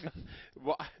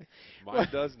out. Mine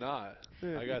does not.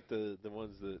 I got the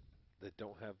ones that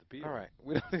don't have the peel. All right,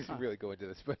 we don't need to really go into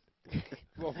this, but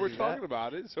Well, we're talking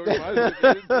about it, so we might as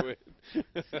well get into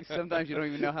it. Sometimes you don't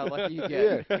even know how lucky you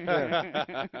get.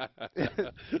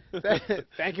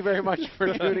 Thank you very much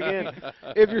for tuning in.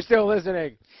 If you're still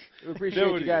listening, we appreciate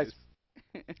Nobody you guys. is.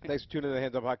 Thanks for tuning in to the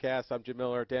Hands On Podcast. I'm Jim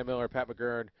Miller, Dan Miller, Pat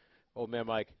McGurn, Old Man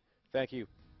Mike. Thank you.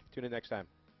 Tune in next time.